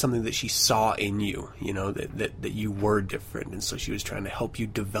 maybe it's something that she saw in you, that you were different. And so she was trying to help you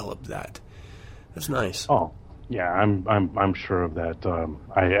develop that. That's nice. Oh, yeah, I'm sure of that.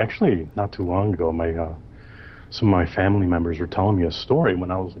 I actually, not too long ago, some of my family members were telling me a story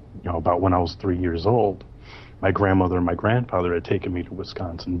when I was, about when I was 3 years old. My grandmother and my grandfather had taken me to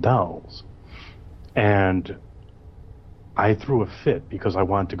Wisconsin Dells. And I threw a fit because I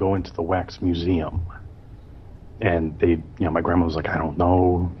wanted to go into the wax museum. And they, my grandma was like, I don't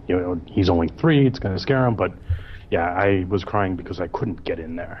know, he's only 3, it's going to scare him. But yeah, I was crying because I couldn't get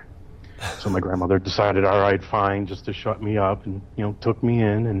in there. So my grandmother decided, all right, fine, just to shut me up and, took me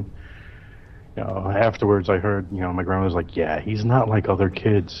in. And, afterwards I heard, my grandma was like, yeah, he's not like other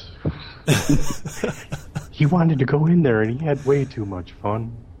kids. He wanted to go in there and he had way too much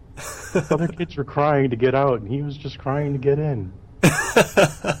fun. Other kids were crying to get out and he was just crying to get in.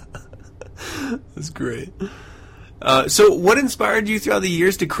 That's great. So what inspired you throughout the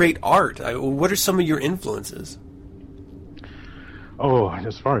years to create art? What are some of your influences? Oh,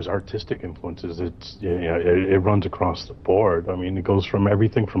 as far as artistic influences, it runs across the board. I mean, it goes from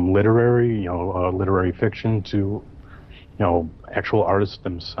everything from literary, literary fiction to, actual artists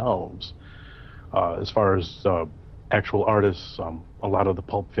themselves. As far as actual artists, a lot of the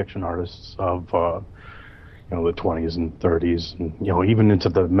pulp fiction artists of, the 20s and 30s, and, even into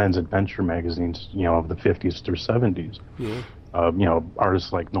the men's adventure magazines, of the 50s through 70s. Yeah.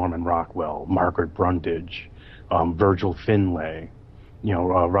 Artists like Norman Rockwell, Margaret Brundage, Virgil Finlay,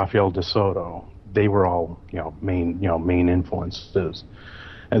 Raphael de Soto. They were all, main influences.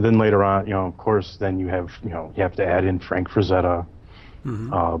 And then later on, of course, then you have to add in Frank Frazetta.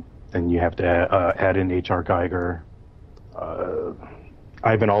 Mm-hmm. Then you have to add in H.R. Geiger.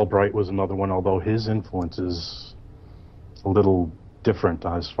 Ivan Albright was another one, although his influence is a little different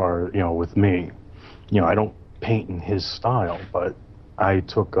as far, with me. I don't paint in his style, but I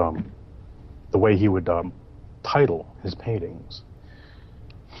took the way he would title his paintings,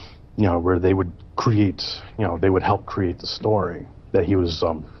 where they would create, they would help create the story that he was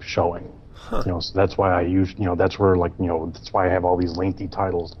showing. Huh. So that's why I use, that's where, like, that's why I have all these lengthy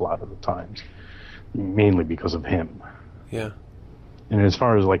titles a lot of the times, mainly because of him. Yeah. And as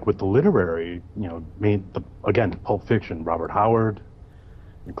far as, like, with the literary, again, Pulp Fiction, Robert Howard,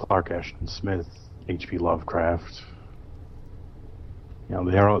 and Clark Ashton Smith, H.P. Lovecraft,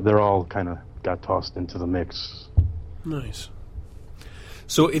 they're all kind of got tossed into the mix. Nice.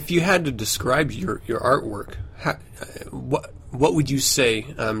 So if you had to describe your artwork, what would you say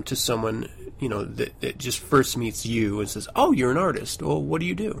to someone, that just first meets you and says, oh, you're an artist? Well, what do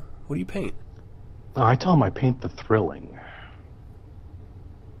you do? What do you paint? I tell them I paint the thrilling.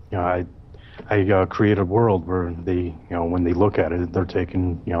 I create a world where they, when they look at it, they're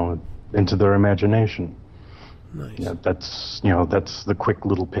taken, into their imagination. Nice. That's the quick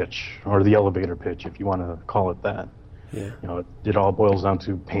little pitch, or the elevator pitch, if you want to call it that. Yeah. It all boils down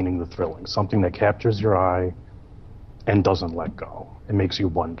to painting the thrilling, something that captures your eye and doesn't let go. It makes you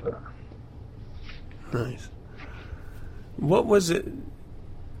wonder. Nice. What was it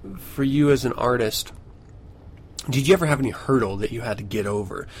for you as an artist? Did you ever have any hurdle that you had to get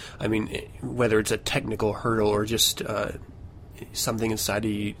over? I mean, whether it's a technical hurdle or just something inside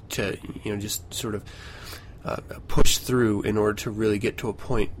of you to, just sort of push through in order to really get to a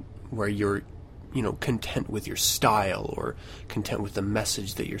point where you're, content with your style or content with the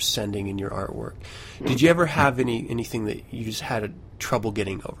message that you're sending in your artwork. Did you ever have anything that you just had trouble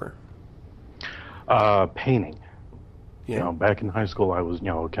getting over? Painting. Yeah. Back in high school, I was,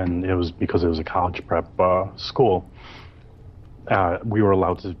 it was because it was a college prep school. We were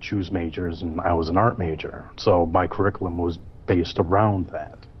allowed to choose majors, and I was an art major. So my curriculum was based around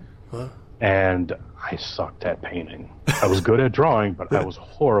that. Huh? And I sucked at painting. I was good at drawing, but I was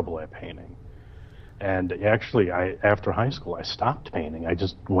horrible at painting. And actually, after high school, I stopped painting. I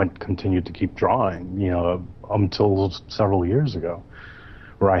just continued to keep drawing, until several years ago,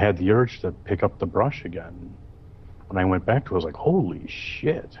 where I had the urge to pick up the brush again. When I went back to it, I was like, holy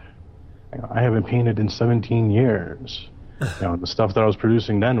shit. I haven't painted in 17 years. The stuff that I was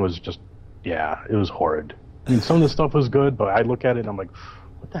producing then was just, it was horrid. I mean, some of the stuff was good, but I look at it and I'm like,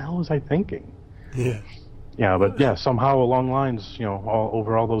 what the hell was I thinking? Yeah. Yeah, but somehow along the lines,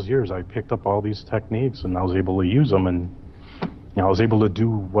 over all those years, I picked up all these techniques and I was able to use them, and I was able to do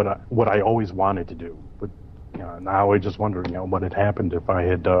what I always wanted to do. But now I just wonder, what had happened if I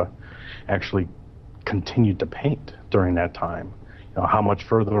had actually continued to paint during that time. How much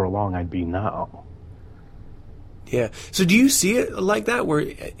further along I'd be now. Yeah. So do you see it like that, where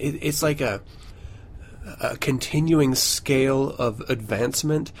it's like a continuing scale of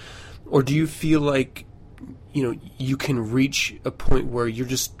advancement, or do you feel like you can reach a point where you're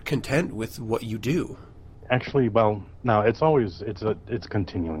just content with what you do? Actually, well, no, it's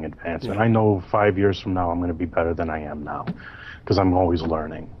continuing advancement. Yeah. I know 5 years from now I'm going to be better than I am now, because I'm always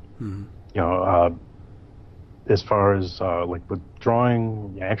learning. Mm-hmm. As far as like with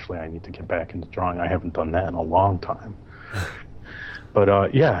drawing, actually I need to get back into drawing. I haven't done that in a long time.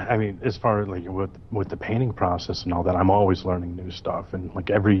 But yeah, I mean, as far as like with the painting process and all that, I'm always learning new stuff, and like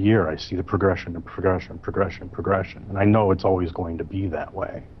every year I see the progression, and I know it's always going to be that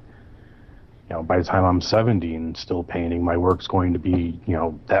way. By the time I'm 70 and still painting, my work's going to be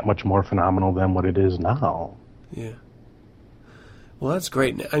that much more phenomenal than what it is now. Yeah. Well, that's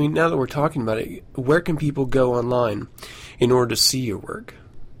great. I mean, now that we're talking about it, where can people go online in order to see your work?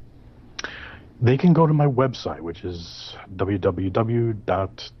 They can go to my website, which is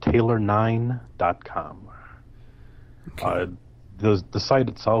www.taylor9.com. Okay. The site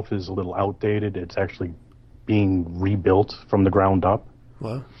itself is a little outdated. It's actually being rebuilt from the ground up.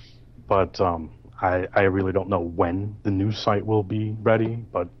 Wow. But I really don't know when the new site will be ready.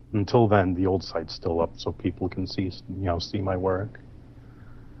 But until then, the old site's still up, so people can see my work.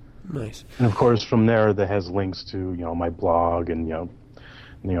 Nice. And of course, from there, that has links to my blog and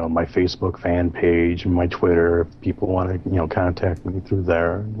my Facebook fan page and my Twitter. If people want to contact me through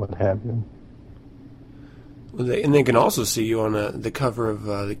there and what have you. Well, they can also see you on the cover of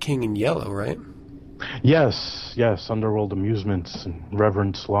The King in Yellow, right? Yes, Underworld Amusements and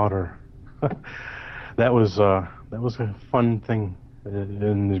Reverend Slaughter. That was a fun thing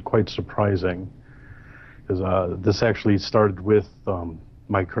and quite surprising, because this actually started with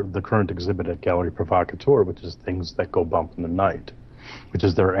the current exhibit at Gallery Provocateur, which is Things That Go Bump in the Night, which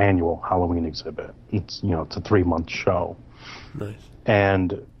is their annual Halloween exhibit. It's it's a 3-month show. Nice.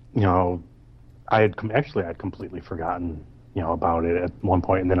 And I had completely forgotten about it at one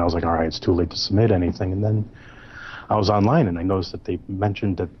point, and then I was like, all right, it's too late to submit anything. And then I was online, and I noticed that they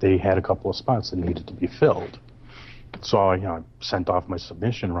mentioned that they had a couple of spots that needed to be filled. So I sent off my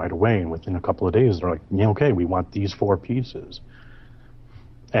submission right away, and within a couple of days, they're like, okay, we want these 4 pieces.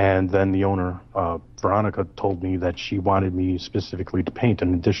 And then the owner, Veronica, told me that she wanted me specifically to paint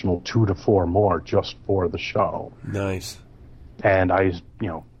an additional 2 to 4 more just for the show. Nice. And I,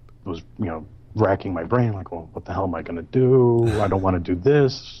 was, racking my brain, like, well, what the hell am I going to do? I don't want to do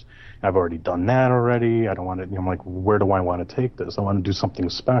this. I've already done that already. I don't want to, I'm like, where do I want to take this? I want to do something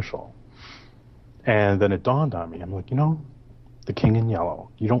special. And then it dawned on me. I'm like, The King in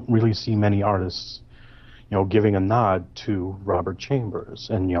Yellow. You don't really see many artists, giving a nod to Robert Chambers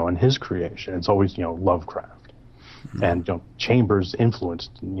and, and his creation. It's always, Lovecraft. Mm-hmm. And, Chambers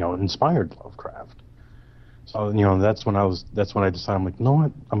influenced, inspired Lovecraft. So, that's when I decided, I'm like, you know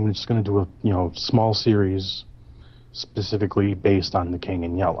what? I'm just going to do a, small series specifically based on The King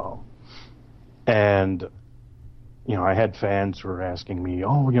in Yellow. And, I had fans who were asking me,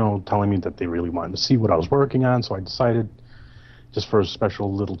 telling me that they really wanted to see what I was working on. So I decided, just for a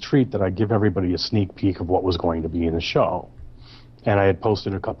special little treat, that I'd give everybody a sneak peek of what was going to be in the show. And I had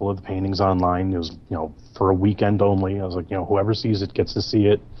posted a couple of the paintings online. It was, for a weekend only. I was like, whoever sees it gets to see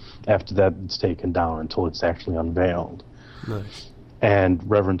it. After that, it's taken down until it's actually unveiled. Nice. And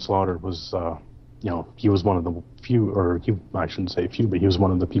Reverend Slaughter was, he was one of the few, I shouldn't say few, but he was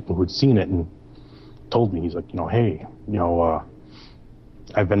one of the people who had seen it and told me, he's like, hey,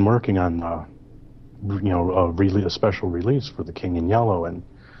 I've been working on, a special release for The King in Yellow, and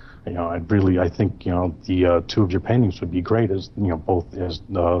I think the 2 of your paintings would be great as both as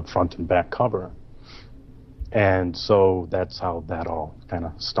the front and back cover. And so that's how that all kind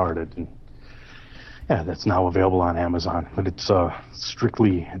of started, and yeah, that's now available on Amazon. But it's a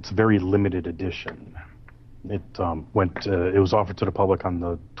very limited edition. It was offered to the public on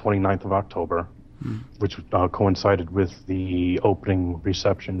the 29th of October, which coincided with the opening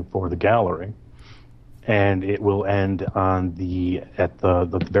reception for the gallery. And it will end at the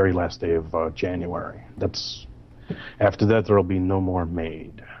very last day of January. After that, there will be no more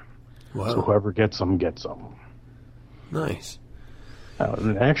made. Wow. So whoever gets them, gets them. Nice.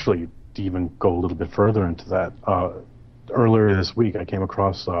 And actually, to even go a little bit further into that, earlier this week I came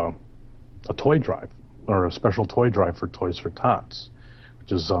across a toy drive, or a special toy drive for Toys for Tots,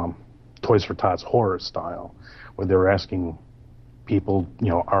 which is Toys for Tots horror style, where they were asking people,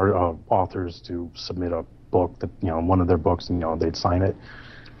 our authors, to submit a book that, one of their books, and, they'd sign it,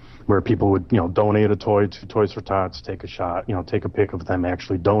 where people would, donate a toy to Toys for Tots, take a shot, take a pic of them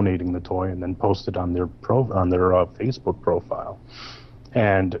actually donating the toy, and then post it on their Facebook profile.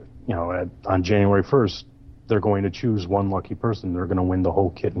 And, on January 1st, they're going to choose one lucky person. They're going to win the whole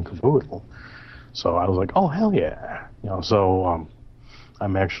kit and caboodle. So I was like, oh, hell yeah. So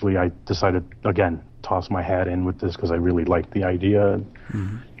I decided, again, toss my hat in with this because I really liked the idea.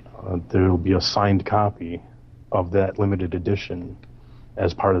 Mm-hmm. There will be a signed copy of that limited edition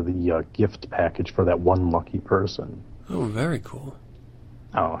as part of the gift package for that one lucky person. Oh, very cool.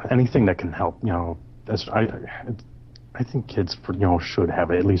 Anything that can help, I think kids, should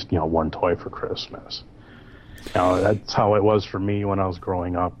have at least, one toy for Christmas. That's how it was for me when I was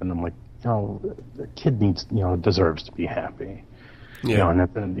growing up, and I'm like, the kid needs, deserves to be happy. Yeah.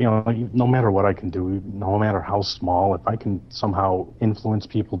 And no matter what I can do, no matter how small, if I can somehow influence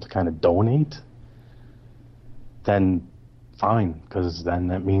people to kind of donate, then fine, because then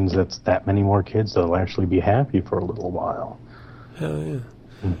that means that's that many more kids that'll actually be happy for a little while. Hell yeah.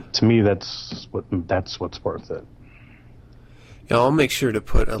 And to me, that's what's worth it. Yeah, I'll make sure to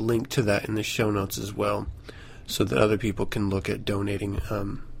put a link to that in the show notes as well, so that other people can look at donating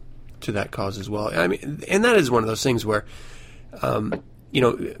to that cause as well. I mean, and that is one of those things where,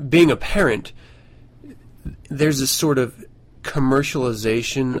 being a parent, there's this sort of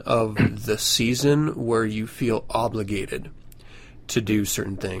commercialization of the season where you feel obligated to do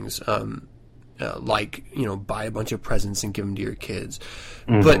certain things, like, buy a bunch of presents and give them to your kids.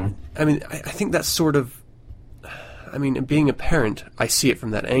 Mm-hmm. But, I mean, I think that's sort of, being a parent, I see it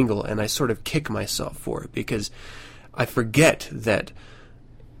from that angle, and I sort of kick myself for it, because I forget that,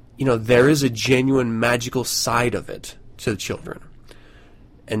 there is a genuine magical side of it to the children.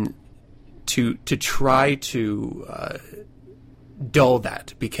 And to try to dull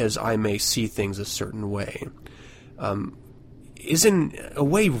that because I may see things a certain way is in a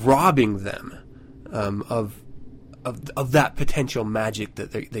way robbing them of that potential magic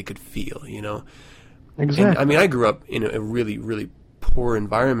that they could feel, Exactly. And, I grew up in a really, really poor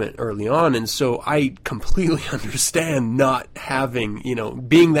environment early on, and so I completely understand not having,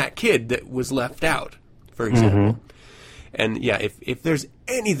 being that kid that was left out, for example. Mm-hmm. And yeah, if there's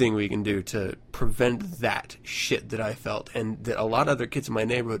anything we can do to prevent that shit that I felt, and that a lot of other kids in my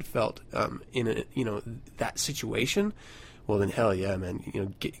neighborhood felt in that situation, well then hell yeah,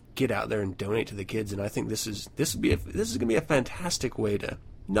 man, get out there and donate to the kids. And I think this is going to be a fantastic way to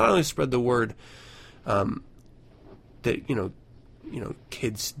not only spread the word that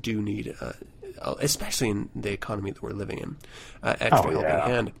kids do need, especially in the economy that we're living in, extra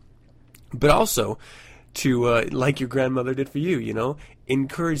helping hand, but also to, like your grandmother did for you,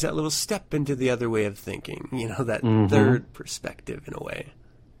 encourage that little step into the other way of thinking, that mm-hmm. third perspective in a way.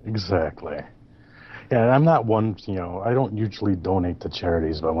 Exactly. Yeah, I'm not one, I don't usually donate to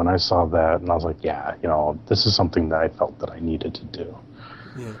charities, but when I saw that, and I was like, yeah, this is something that I felt that I needed to do.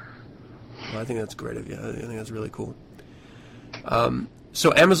 Yeah. Well, I think that's great of you. I think that's really cool.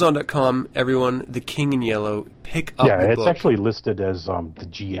 So Amazon.com, everyone, The King in Yellow, pick up the book. Yeah, it's actually listed as the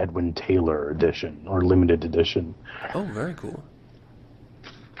G. Edwin Taylor edition, or limited edition. Oh, very cool.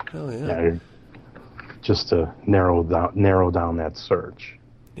 Hell yeah. Yeah, just to narrow down that search.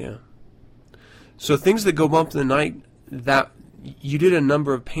 Yeah. So things that go bump in the night, that you did a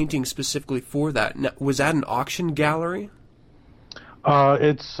number of paintings specifically for that. Now, was that an auction gallery?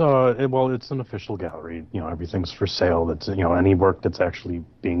 It's an official gallery. Everything's for sale. That's any work that's actually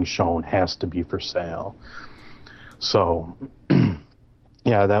being shown has to be for sale. So,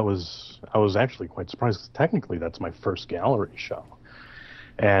 yeah, I was actually quite surprised. Technically, that's my first gallery show.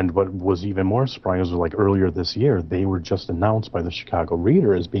 And what was even more surprising was, like, earlier this year, they were just announced by the Chicago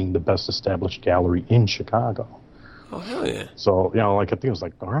Reader as being the best established gallery in Chicago. Oh, hell yeah. So, I think it was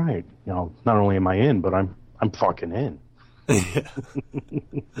like, all right, not only am I in, but I'm fucking in.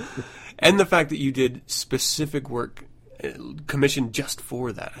 And the fact that you did specific work commissioned just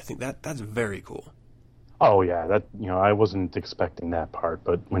for that, I think that's very cool. Oh yeah, that I wasn't expecting that part,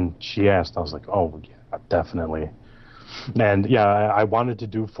 but when she asked, I was like, oh yeah, definitely. And yeah, I wanted to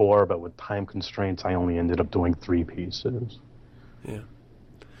do 4, but with time constraints, I only ended up doing 3 pieces. Yeah.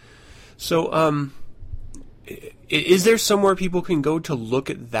 So, is there somewhere people can go to look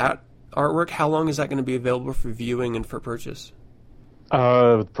at that artwork? How long is that going to be available for viewing and for purchase?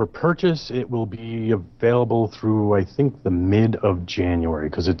 For purchase, it will be available through, I think, the mid of January,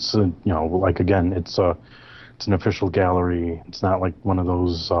 because it's it's an official gallery. It's not like one of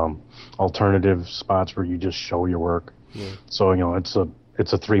those alternative spots where you just show your work. Yeah. So it's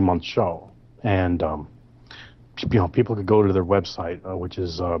a 3-month show, and people could go to their website, which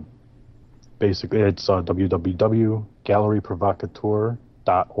is basically, it's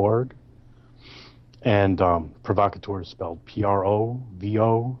www.galleryprovocateur.org. And provocateur is spelled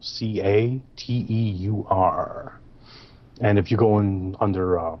Provocateur. And if you go in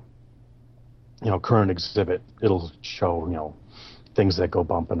under, current exhibit, it'll show, things that go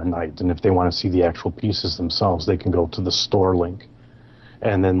bump in the night. And if they want to see the actual pieces themselves, they can go to the store link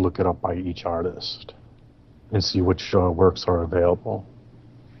and then look it up by each artist and see which works are available.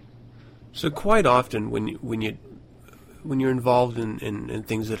 So quite often when you're involved in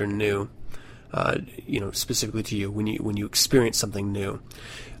things that are new, specifically to you, when you experience something new,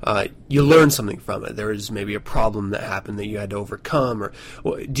 you learn something from it. There is maybe a problem that happened that you had to overcome, or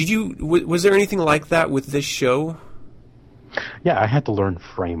was there anything like that with this show? Yeah, I had to learn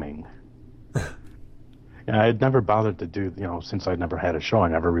framing. I had never bothered to do, since I'd never had a show, I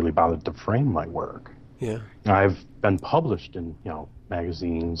never really bothered to frame my work. Yeah. I've been published in,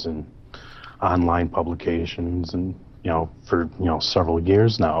 magazines and online publications and, for, several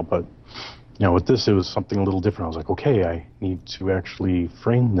years now. But, with this, it was something a little different. I was like, okay, I need to actually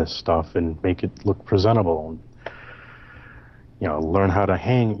frame this stuff and make it look presentable. And, learn how to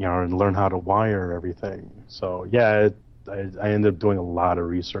hang, and learn how to wire everything. So, yeah, I ended up doing a lot of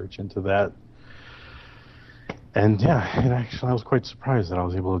research into that. And, yeah, I was quite surprised that I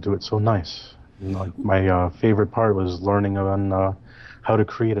was able to do it so nice. My favorite part was learning on how to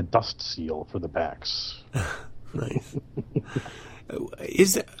create a dust seal for the backs. Nice.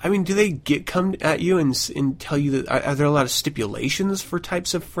 Do they come at you and tell you that are there a lot of stipulations for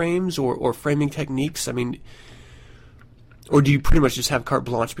types of frames or framing techniques? Or do you pretty much just have carte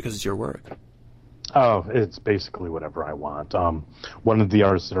blanche because it's your work? Oh, it's basically whatever I want. One of the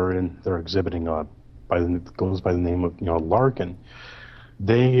artists that are they're exhibiting goes by the name of Larkin.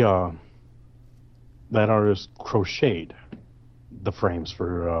 They that artist crocheted the frames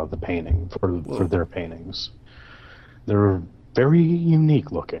for the painting for their paintings. They're very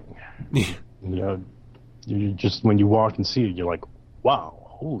unique looking. You just when you walk and see it, you're like, wow,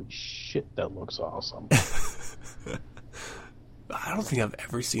 holy shit, that looks awesome. I don't think I've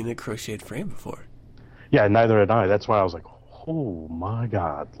ever seen a crocheted frame before. Yeah, neither had I. That's why I was like, oh my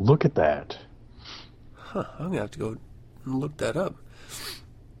god, look at that. Huh, I'm going to have to go and look that up.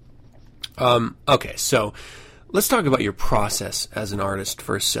 Okay, so let's talk about your process as an artist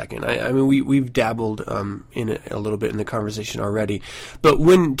for a second. We've dabbled in it a little bit in the conversation already, but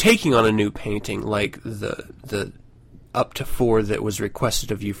when taking on a new painting, like the up to 4 that was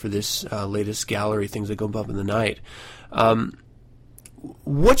requested of you for this latest gallery, Things That Go Bump in the Night,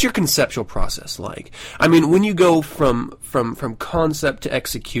 what's your conceptual process like? When you go from concept to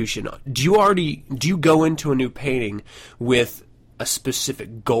execution, do you go into a new painting with a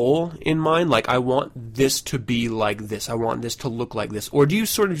specific goal in mind? Like, I want this to be like this, I want this to look like this, or do you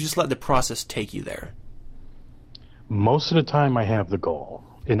sort of just let the process take you there? Most of the time I have the goal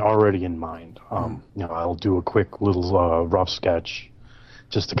already in mind. I'll do a quick little rough sketch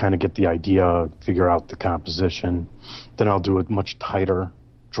just to kind of get the idea, figure out the composition. Then I'll do a much tighter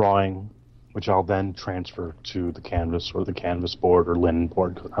drawing, which I'll then transfer to the canvas or the canvas board or linen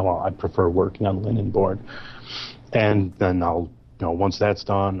board. I prefer working on linen board. And then I'll, once that's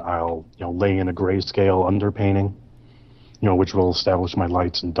done, I'll, lay in a grayscale underpainting, which will establish my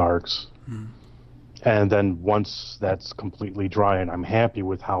lights and darks. Mm. And then once that's completely dry and I'm happy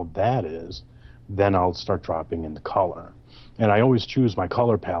with how that is, then I'll start dropping in the color. And I always choose my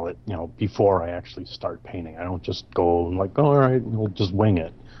color palette, before I actually start painting. I don't just go and like, all right, we'll just wing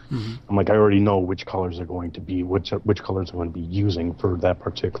it. Mm-hmm. I'm like, I already know which colors are going to be, which colors I'm going to be using for that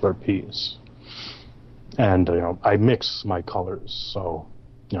particular piece. And, I mix my colors. So,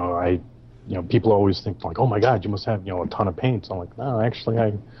 people always think like, oh my God, you must have, a ton of paints. I'm like, no, actually,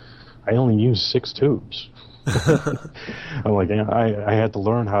 I only use 6 tubes. I'm like, I had to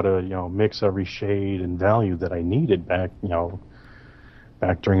learn how to, mix every shade and value that I needed back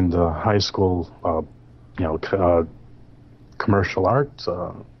during the high school, commercial arts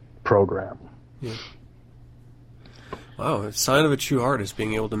program. Yeah. Wow, it's a sign of a true artist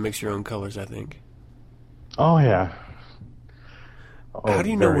being able to mix your own colors, I think. Oh yeah. How do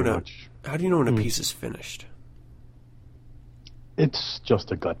you know when a piece is finished? It's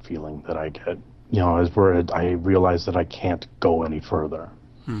just a gut feeling that I get. As where I realize that I can't go any further.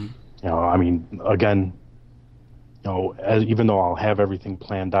 Mm-hmm. Again, even though I'll have everything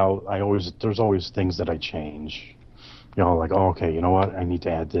planned out, there's always things that I change. Like, oh, okay, you know what, I need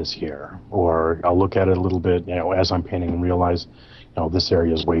to add this here. Or I'll look at it a little bit, as I'm painting and realize, this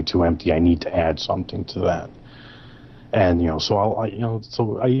area is way too empty. I need to add something to that. And,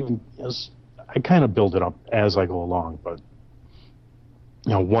 I kind of build it up as I go along, but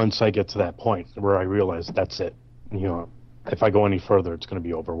once I get to that point where I realize that's it, if I go any further, it's going to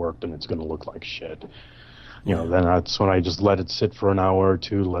be overworked and it's going to look like shit. Then that's when I just let it sit for an hour or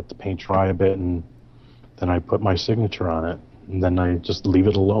two, let the paint dry a bit, and then I put my signature on it, and then I just leave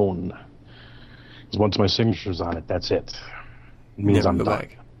it alone. Because once my signature's on it, that's it. It means I'm done.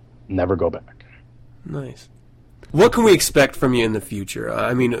 Back. Never go back. Nice. What can we expect from you in the future?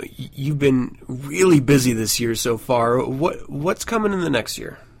 I mean, you've been really busy this year so far. What's coming in the next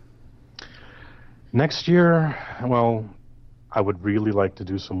year? Next year, well, I would really like to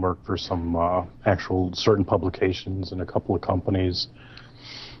do some work for some actual certain publications and a couple of companies,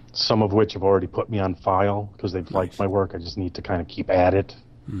 some of which have already put me on file because they've liked my work. I just need to kind of keep at it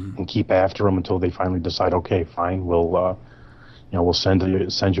and keep after them until they finally decide, okay, fine, we'll send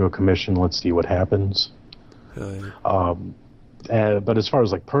you a commission. Let's see what happens. But as far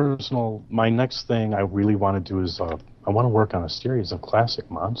as like personal, my next thing I really want to do is I want to work on a series of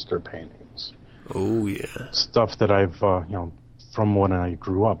classic monster paintings. Oh yeah, stuff that I've from when I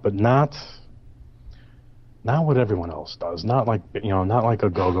grew up, but not what everyone else does. Not like a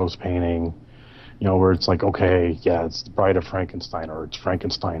Go-Go's painting, where it's like, okay, yeah, it's the Bride of Frankenstein, or it's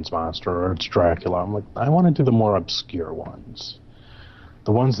Frankenstein's monster, or it's Dracula. I'm like, I want to do the more obscure ones,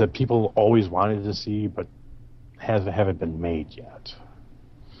 the ones that people always wanted to see but haven't been made yet.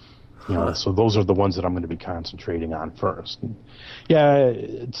 So those are the ones that I'm going to be concentrating on first. Yeah,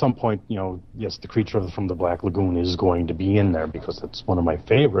 at some point, yes, the Creature from the Black Lagoon is going to be in there because it's one of my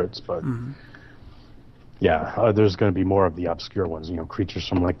favorites, but there's going to be more of the obscure ones, creatures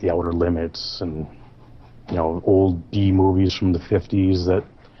from like the Outer Limits and, old B movies from the 50s that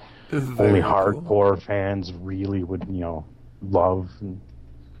only hardcore fans really would, love.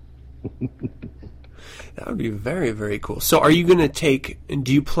 That would be very, very cool. So are you going to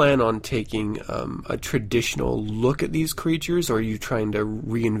do you plan on taking a traditional look at these creatures, or are you trying to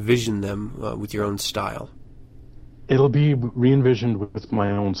re-envision them with your own style? It'll be re-envisioned with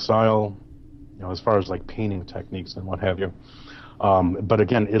my own style, as far as like painting techniques and what have you. But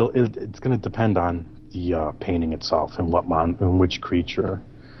again, it's going to depend on the painting itself and which creature.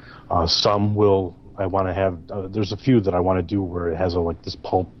 Some I want to have, there's a few that I want to do where it has this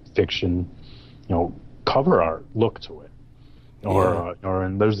Pulp Fiction, cover art look to it,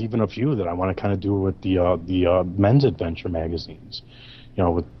 and there's even a few that I want to kind of do with the men's adventure magazines,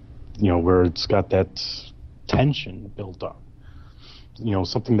 where it's got that tension built up,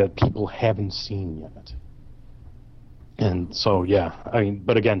 something that people haven't seen yet. And so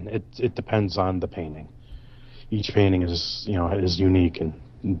but again, it depends on the painting. Each painting is is unique, and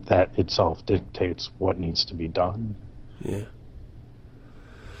that itself dictates what needs to be done. Yeah.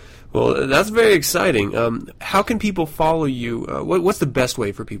 Well, that's very exciting. How can people follow you? What's the best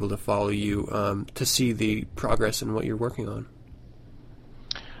way for people to follow you to see the progress in what you're working on?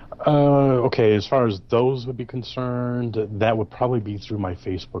 Okay, as far as those would be concerned, that would probably be through my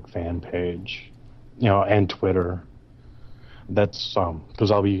Facebook fan page, and Twitter. That's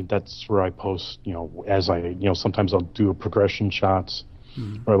because that's where I post, as I, sometimes I'll do a progression shots,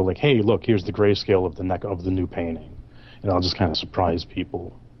 where I'll be like, hey, look, here's the grayscale of the neck of the new painting, and I'll just kind of surprise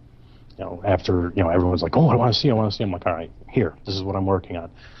people. After, everyone's like, oh, I want to see. I'm like, all right, here, this is what I'm working on.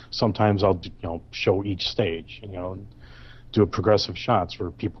 Sometimes I'll, show each stage, do a progressive shots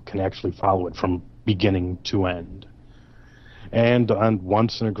where people can actually follow it from beginning to end. And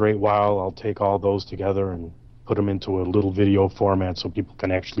once in a great while, I'll take all those together and put them into a little video format so people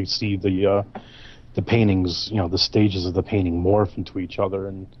can actually see the paintings, the stages of the painting morph into each other.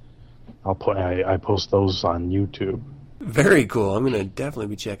 And I post those on YouTube. Very cool. I'm going to definitely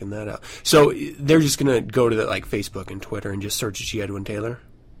be checking that out. So they're just going to go to Facebook and Twitter and just search G. Edwin Taylor?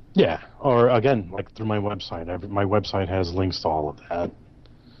 Yeah, or again, through my website. My website has links to all of that.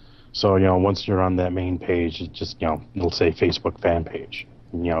 So, once you're on that main page, it just, it'll say Facebook fan page,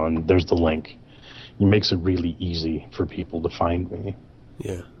 and there's the link. It makes it really easy for people to find me.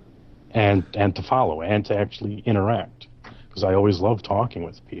 Yeah. And to follow, and to actually interact, because I always love talking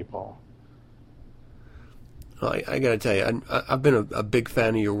with people. I got to tell you, I've been a big fan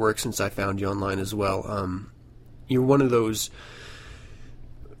of your work since I found you online as well. You're one of those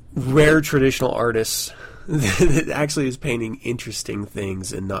rare traditional artists that actually is painting interesting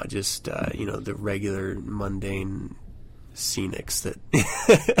things and not just, the regular mundane scenics that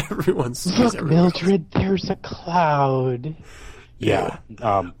everyone sees. Look, Mildred, there's a cloud. Yeah.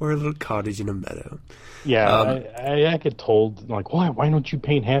 Or a little cottage in a meadow. Yeah, I get told, why don't you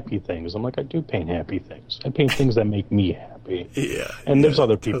paint happy things? I'm like, I do paint happy things. I paint things that make me happy. Yeah. And there's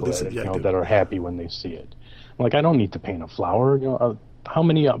other people that are happy when they see it. I'm like, I don't need to paint a flower. How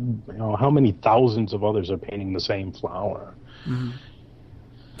many thousands of others are painting the same flower? Mm-hmm.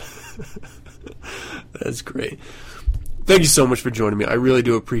 That's great. Thank you so much for joining me. I really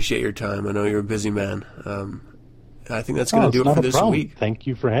do appreciate your time. I know you're a busy man. I think that's going to do it for this week. Thank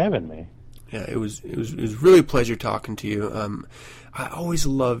you for having me. Yeah, it was really a pleasure talking to you. I always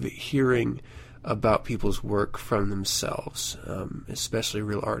love hearing about people's work from themselves, especially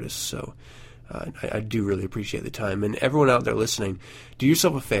real artists. So I do really appreciate the time. And everyone out there listening, do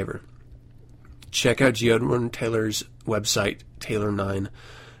yourself a favor. Check out G. Edwin Taylor's website,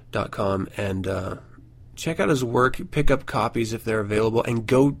 taylor9.com, and check out his work. Pick up copies if they're available, and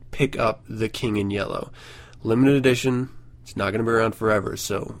go pick up The King in Yellow. Limited edition. It's not going to be around forever,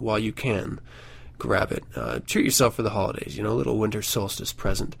 so while you can, grab it. Treat yourself for the holidays, a little winter solstice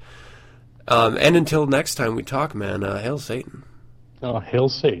present. And until next time we talk, man, hail Satan. Oh, hail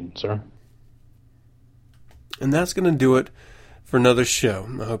Satan, sir. And that's going to do it for another show.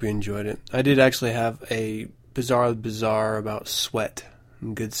 I hope you enjoyed it. I did actually have a bizarre about sweat.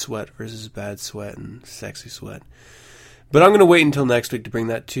 Good sweat versus bad sweat and sexy sweat. But I'm going to wait until next week to bring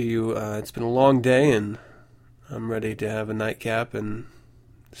that to you. It's been a long day, and I'm ready to have a nightcap and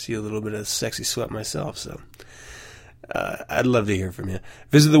see a little bit of sexy sweat myself. So I'd love to hear from you.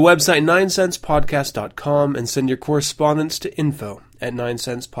 Visit the website 9centspodcast.com and send your correspondence to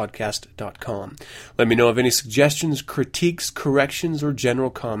info@9centspodcast.com. Let me know of any suggestions, critiques, corrections, or general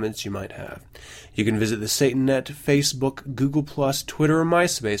comments you might have. You can visit the SatanNet, Facebook, Google+, Twitter, or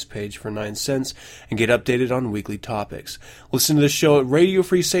MySpace page for 9 cents and get updated on weekly topics. Listen to the show at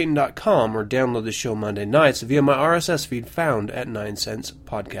RadioFreeSatan.com or download the show Monday nights via my RSS feed found at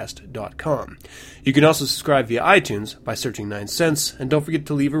 9centspodcast.com. You can also subscribe via iTunes by searching 9 cents, and don't forget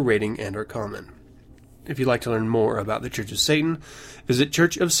to leave a rating and or comment. If you'd like to learn more about the Church of Satan, visit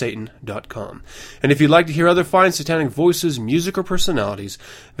churchofsatan.com. And if you'd like to hear other fine satanic voices, music, or personalities,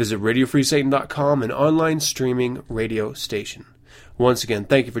 visit RadioFreeSatan.com, an online streaming radio station. Once again,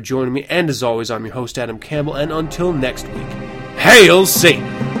 thank you for joining me, and as always, I'm your host, Adam Campbell, and until next week, hail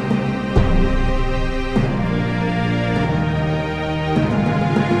Satan!